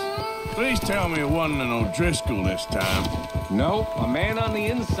this? Please tell me it wasn't an O'Driscoll this time. Nope, a man on the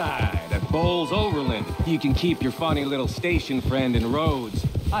inside at Bowles Overland. You can keep your funny little station friend in Rhodes.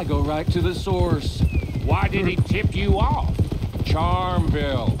 I go right to the source. Why did he tip you off?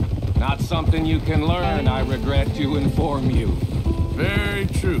 Charmville. Not something you can learn, I regret to inform you. Very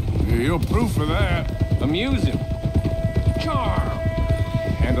true. You're proof of that. Amusing. Charm.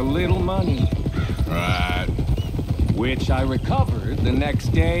 And a little money. Right. Which I recovered the next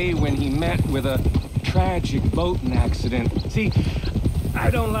day when he met with a tragic boating accident. See, I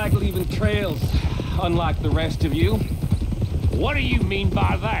don't like leaving trails, unlike the rest of you. What do you mean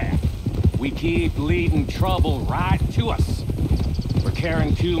by that? We keep leading trouble right to us. We're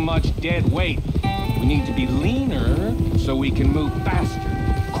carrying too much dead weight. We need to be leaner so we can move faster,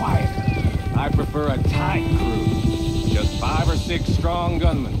 quieter. I prefer a tight crew. Just 5 or 6 strong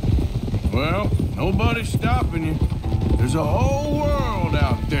gunmen. Well, nobody's stopping you. There's a whole world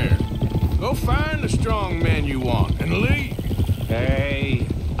out there. Go find the strong men you want and leave. Hey,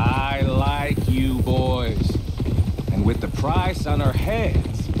 I like you boys. And with the price on our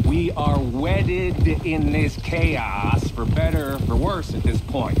heads, we are wedded in this chaos, for better or for worse at this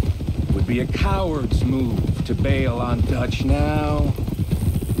point. Would be a coward's move to bail on Dutch now.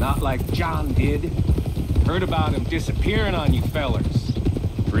 Not like John did. Heard about him disappearing on you fellers.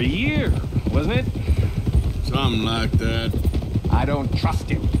 For a year, wasn't it? Something like that. I don't trust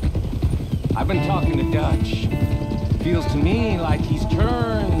him. I've been talking to Dutch. Feels to me like he's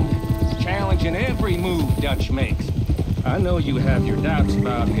turned, challenging every move Dutch makes. I know you have your doubts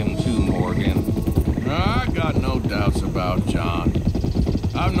about him too, Morgan. I got no doubts about John.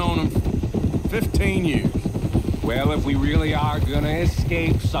 I've known him 15 years. Well, if we really are gonna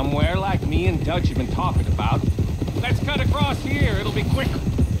escape somewhere like me and Dutch have been talking about, let's cut across here. It'll be quicker.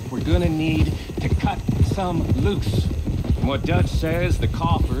 We're gonna need to cut some loose. From what Dutch says, the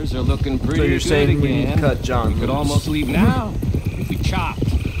coffers are looking pretty So you're good saying again. we need to cut John We could loose. almost leave now if we chopped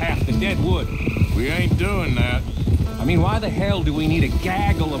half the dead wood. We ain't doing that. I mean, why the hell do we need a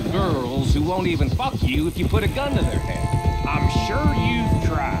gaggle of girls who won't even fuck you if you put a gun to their head? I'm sure you've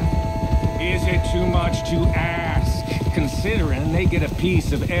tried. Is it too much to ask, considering they get a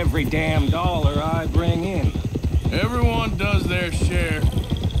piece of every damn dollar I bring in? Everyone does their share.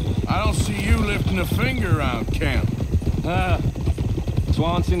 I don't see you lifting a finger around camp.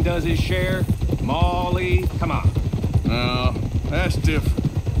 Swanson does his share. Molly, come on. No, that's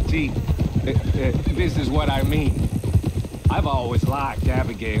different. See, this is what I mean. I've always liked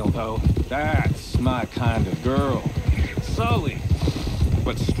Abigail, though. That's my kind of girl. Sully,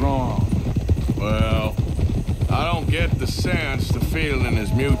 but strong. Well, I don't get the sense the feeling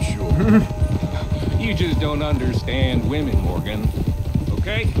is mutual. You just don't understand women, Morgan.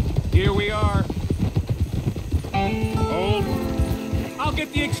 Okay, here we are. Hold. I'll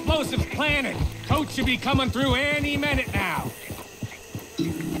get the explosives planted. Coach should be coming through any minute now.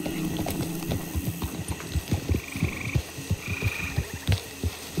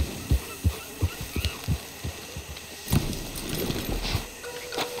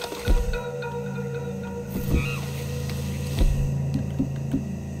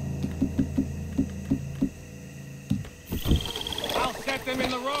 I'll set them in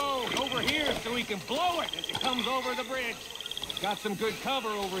the road over here so we can blow it as it comes over the bridge. Got some good cover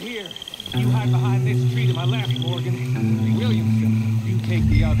over here. You hide behind this tree to my left, Morgan. Williamson, you take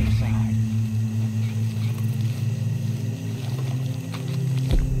the other side.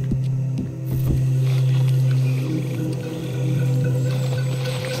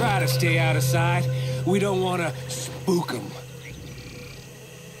 Try to stay out of sight. We don't want to spook them.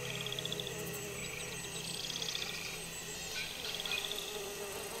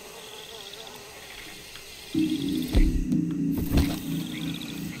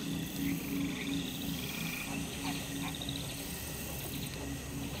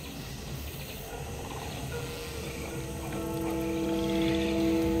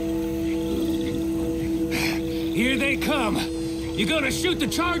 Here they come. You gonna shoot the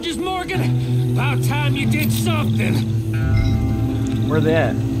charges, Morgan? About time you did something. Where they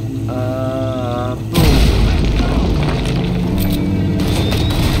at? Boom.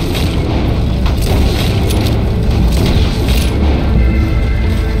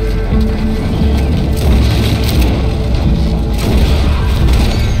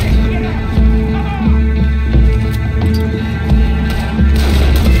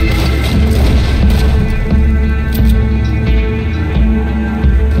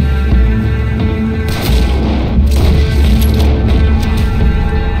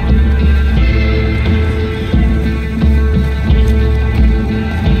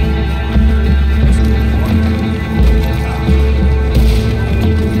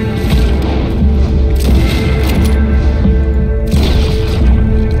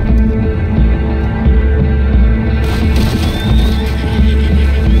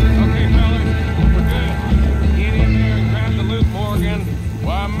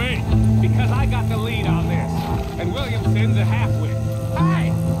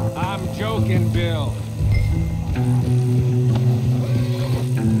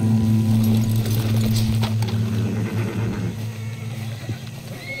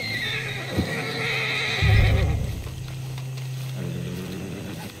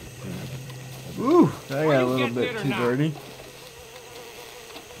 party.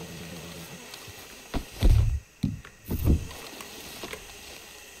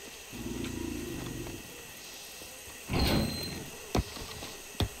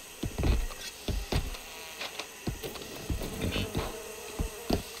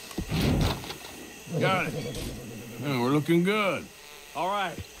 Got it. Yeah, we're looking good. All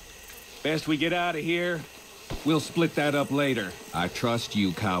right. Best we get out of here. We'll split that up later. I trust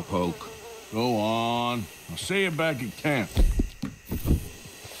you, cowpoke. Go on. I'll see you back at camp.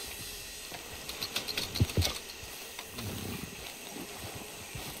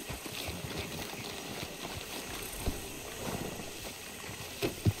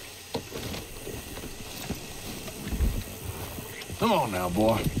 Come on now,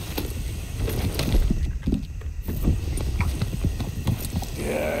 boy.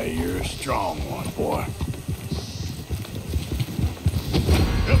 Yeah, you're a strong one, boy.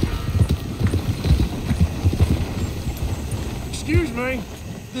 Excuse me.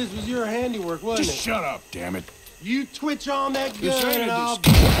 This was your handiwork, wasn't Just it? shut up, damn it. You twitch on that This gun ain't and a I'll...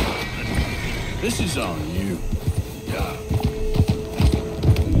 This is on you. Yeah.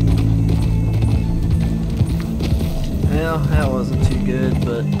 Well, that wasn't too good,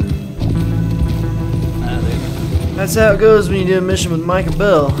 but that's how it goes when you do a mission with Micah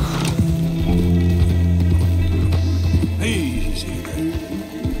Bell. Easy there.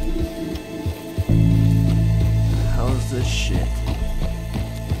 How's this shit?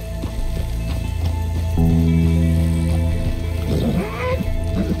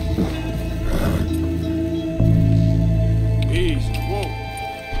 Easy. Whoa.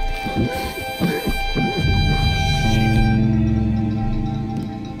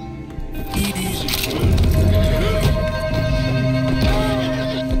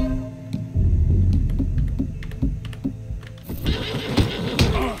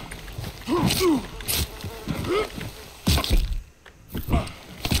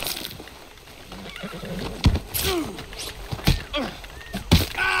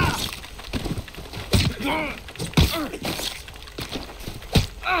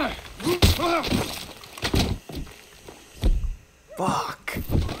 Fuck.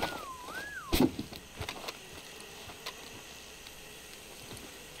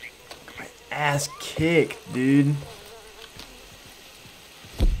 My ass kicked, dude.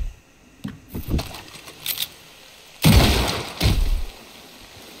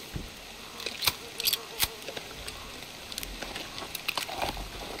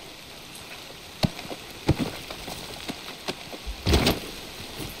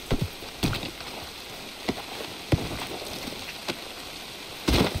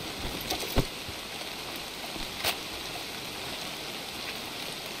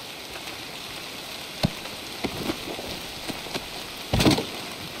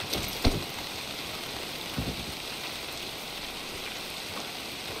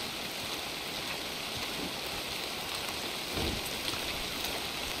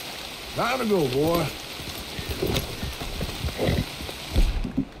 Time to go, boy.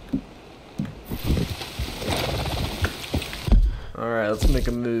 Alright, let's make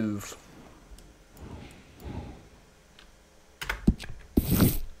a move.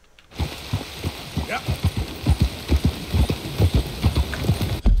 Yep.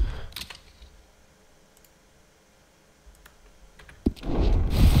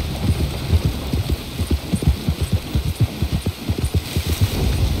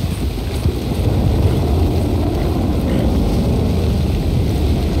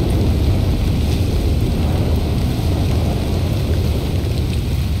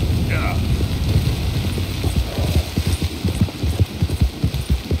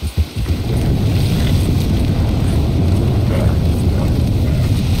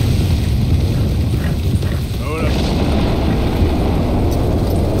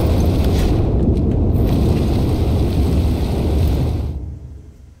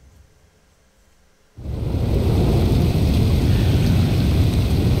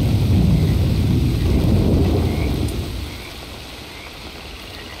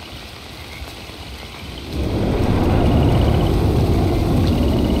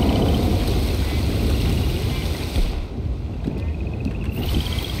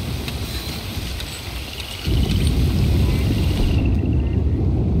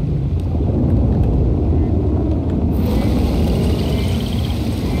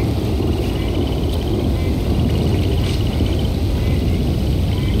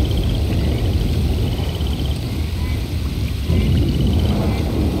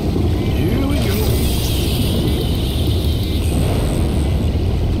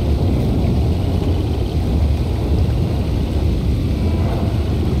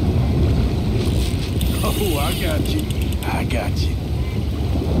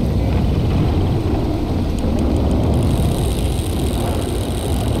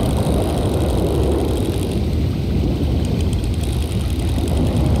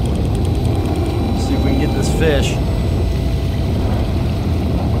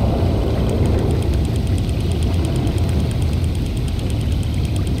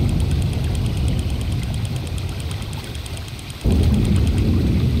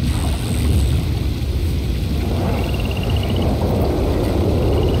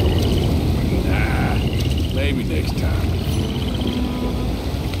 Maybe next time.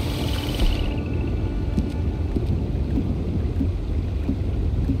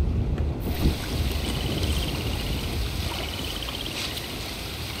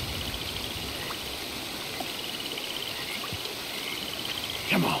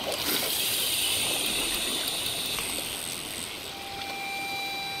 Come on.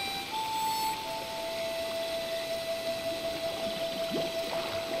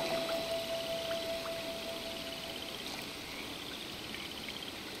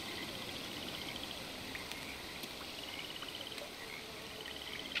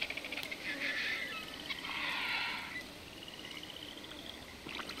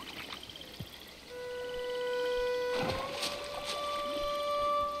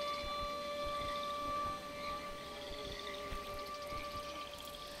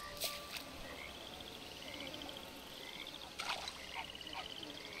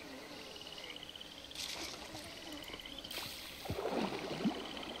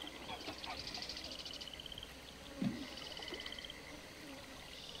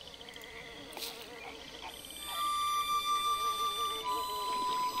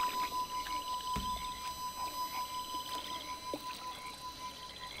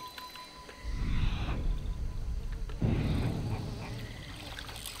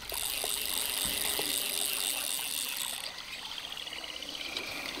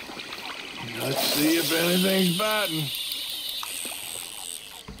 Let's see if anything's biting.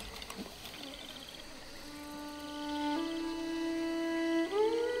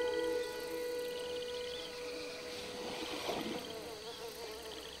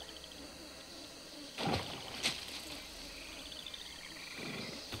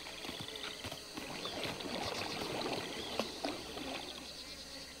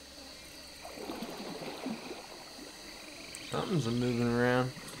 Something's moving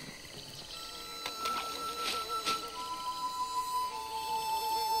around.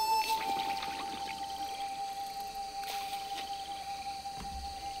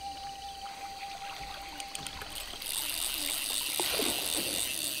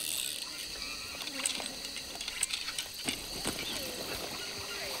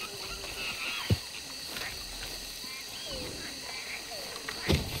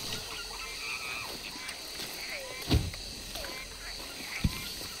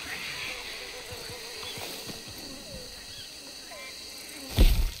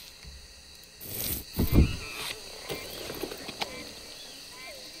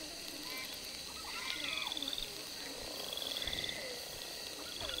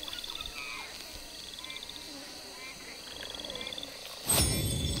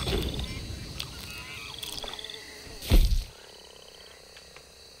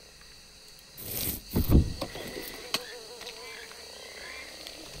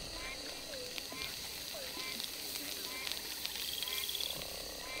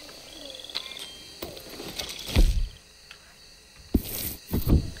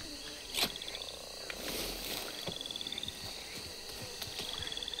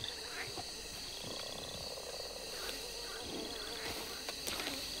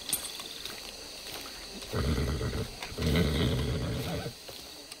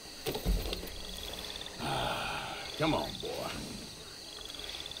 Come on, boy.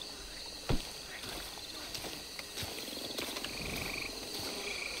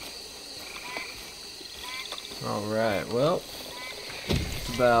 All right. Well,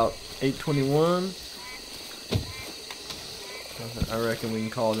 it's about 8:21. I reckon we can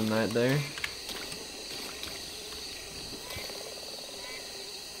call it a night there.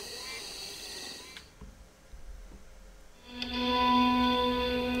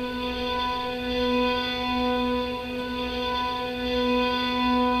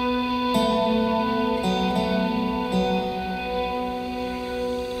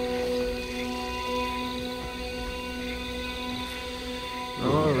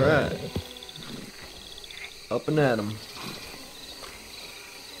 All right. Up and at 'em.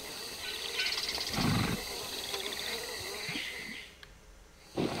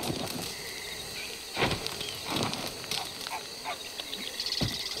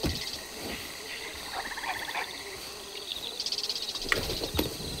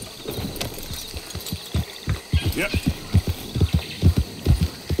 Yep.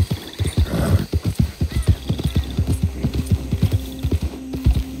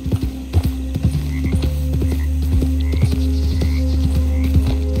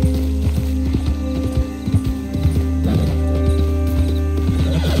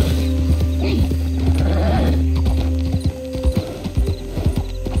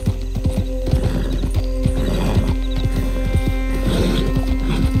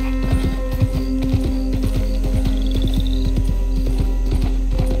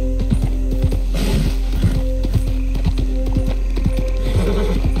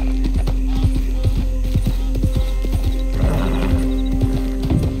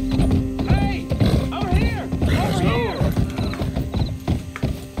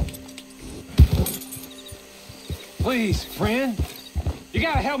 Please, friend. You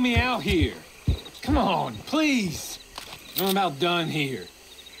gotta help me out here. Come on, please. I'm about done here.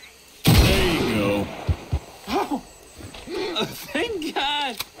 There you go. Oh, thank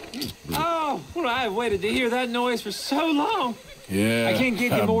God. Oh, well, I've waited to hear that noise for so long. Yeah, I can't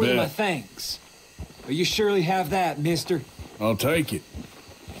give you more than bet. my thanks. But you surely have that, mister. I'll take it.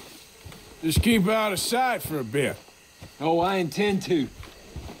 Just keep out of sight for a bit. Oh, I intend to.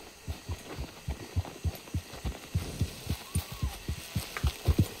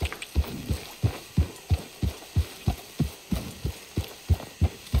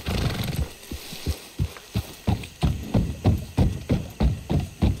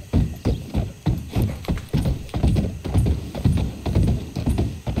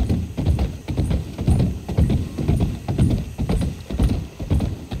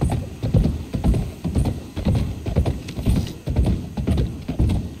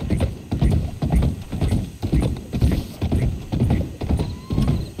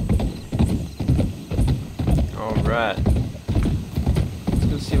 Alright. Let's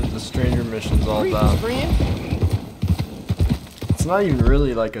go see what the stranger mission's all about. It's not even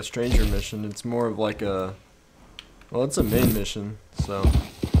really like a stranger mission, it's more of like a... Well, it's a main mission, so...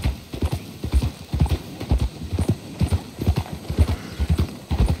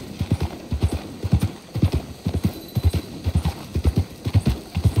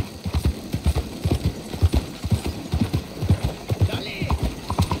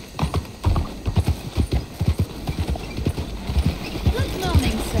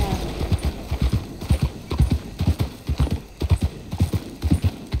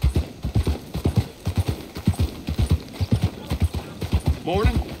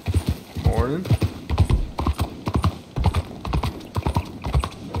 Morning. Morning.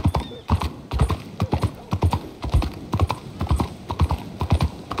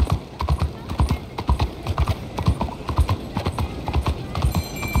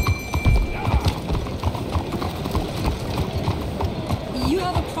 You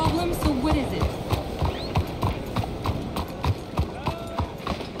have a problem, so what is it?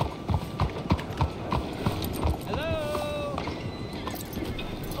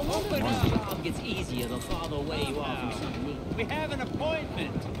 Gets easier the farther away you are from something. We have an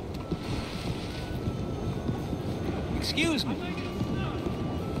appointment. Excuse me.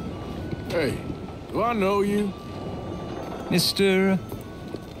 Hey, do I know you? Mr.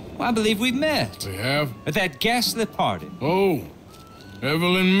 Well, I believe we've met. We have? At that ghastly party. Oh,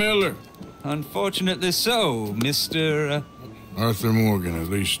 Evelyn Miller. Unfortunately so, Mr. Arthur Morgan, at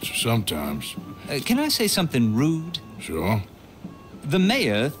least sometimes. Can I say something rude? Sure. The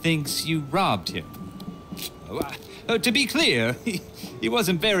mayor thinks you robbed him. To be clear, he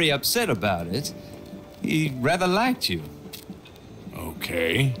wasn't very upset about it. He rather liked you.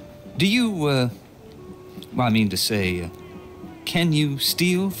 Okay. Do you, well, I mean to say, can you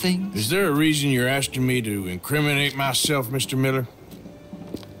steal things? Is there a reason you're asking me to incriminate myself, Mr. Miller?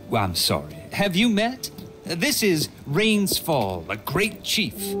 Well, I'm sorry. Have you met? This is Rains Fall, a great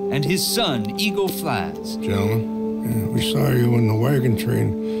chief, and his son, Eagle Flies. Gentlemen, we saw you in the wagon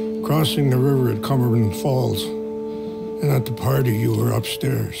train crossing the river at Cumberland Falls. And at the party, you were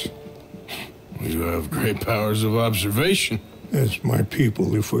upstairs. You have great powers of observation. It's my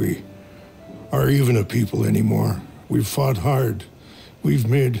people, if we are even a people anymore. We've fought hard. We've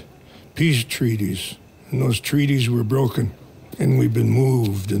made peace treaties, and those treaties were broken. And we've been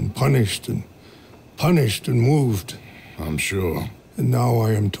moved and punished and moved. I'm sure. And now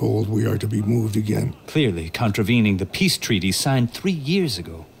I am told we are to be moved again. Clearly contravening the peace treaty signed 3 years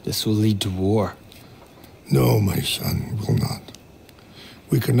ago. This will lead to war. No, my son, it will not.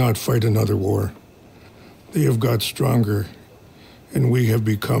 We cannot fight another war. They have got stronger, and we have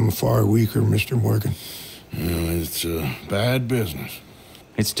become far weaker, Mr. Morgan. It's a bad business.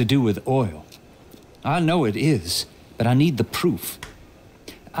 It's to do with oil. I know it is, but I need the proof.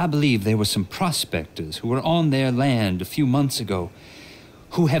 I believe there were some prospectors who were on their land a few months ago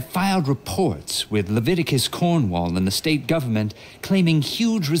who have filed reports with Leviticus Cornwall and the state government claiming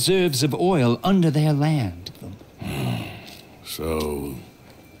huge reserves of oil under their land. So,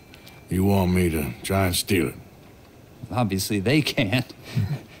 you want me to try and steal it? Obviously they can't.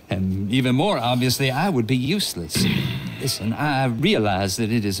 And even more obviously, I would be useless. Listen, I realize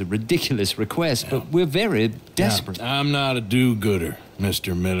that it is a ridiculous request, but we're very desperate. Now, I'm not a do-gooder,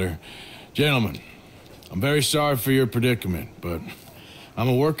 Mr. Miller. Gentlemen, I'm very sorry for your predicament, but I'm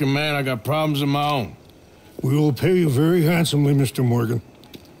a working man. I got problems of my own. We will pay you very handsomely, Mr. Morgan.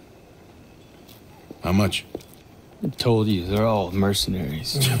 How much? I told you, they're all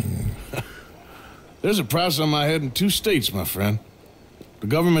mercenaries. There's a price on my head in 2 states, my friend. The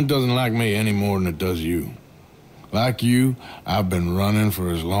government doesn't like me any more than it does you. Like you, I've been running for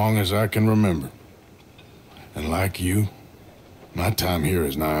as long as I can remember. And like you, my time here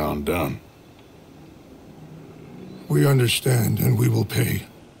is nigh on done. We understand, and we will pay.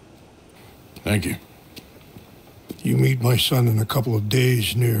 Thank you. You meet my son in a couple of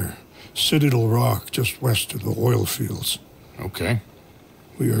days near Citadel Rock, just west of the oil fields. Okay.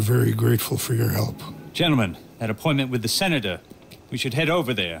 We are very grateful for your help. Gentlemen, that appointment with the senator. We should head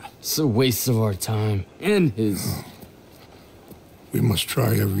over there. It's a waste of our time. And his. We must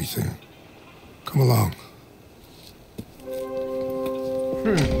try everything. Come along.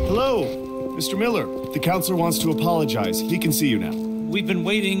 Hello, Mr. Miller. The counselor wants to apologize. He can see you now. We've been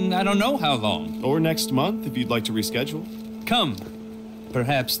waiting I don't know how long. Or next month, if you'd like to reschedule. Come.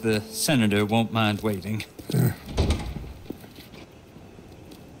 Perhaps the senator won't mind waiting. Yeah.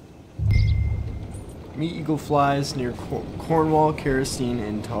 Meet eagle flies near Cornwall, kerosene,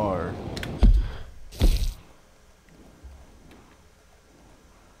 and tar.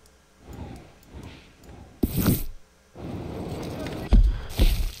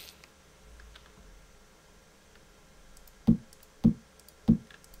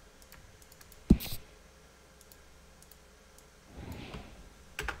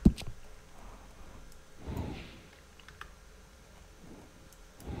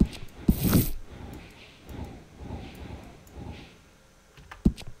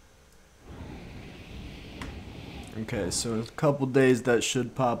 Okay, so in a couple days that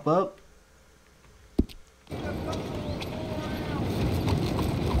should pop up.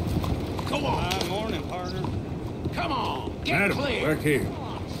 Come on. Morning, partner. Come on. Get Madam, clear. back here.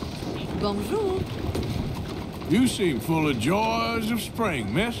 Bonjour. You seem full of joys of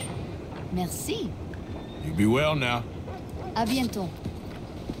spring, miss. Merci. You be well now. À bientôt.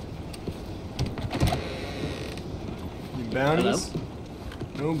 Any bounties?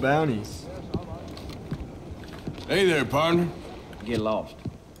 No bounties. Hey there, partner. Get lost.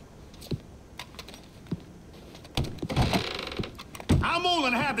 I'm more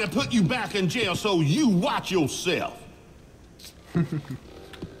than happy to put you back in jail, so you watch yourself.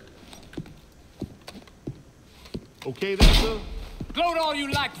 Okay then, sir? Gloat all you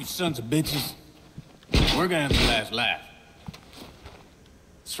like, you sons of bitches. We're gonna have the last laugh.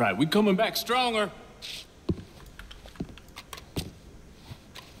 That's right, we coming back stronger.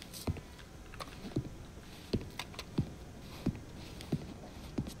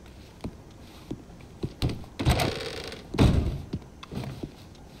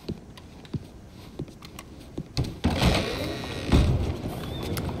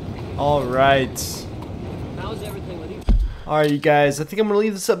 Alright. How's everything with you? Alright, you guys. I think I'm going to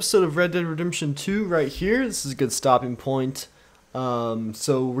leave this episode of Red Dead Redemption 2 right here. This is a good stopping point.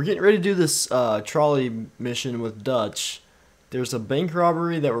 So we're getting ready to do this trolley mission with Dutch. There's a bank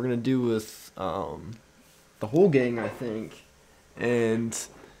robbery that we're going to do with the whole gang, I think. And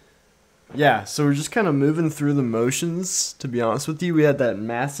yeah, so we're just kind of moving through the motions, to be honest with you. We had that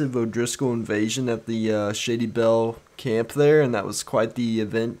massive O'Driscoll invasion at the Shady Belle camp there, and that was quite the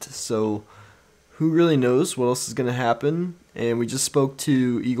event. So who really knows what else is going to happen. And we just spoke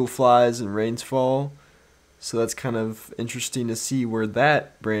to Eagle Flies and Rainsfall. So that's kind of interesting to see where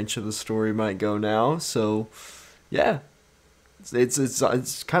that branch of the story might go now. So yeah,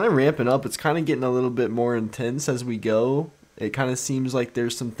 it's kind of ramping up. It's kind of getting a little bit more intense as we go. It kind of seems like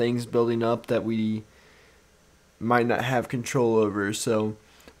there's some things building up that we might not have control over. So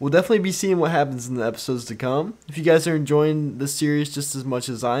we'll definitely be seeing what happens in the episodes to come. If you guys are enjoying this series just as much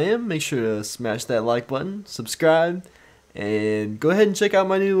as I am, make sure to smash that like button, subscribe, and go ahead and check out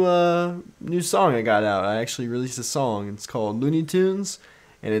my new song I got out. I actually released a song. It's called Looney Tunes,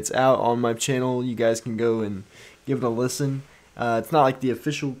 and it's out on my channel. You guys can go and give it a listen. It's not like the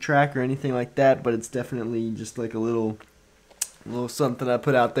official track or anything like that, but it's definitely just like a little something I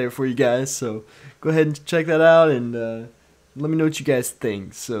put out there for you guys. So go ahead and check that out, and let me know what you guys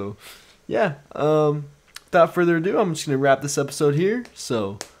think. So yeah, without further ado, I'm just going to wrap this episode here.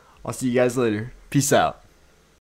 So I'll see you guys later. Peace out.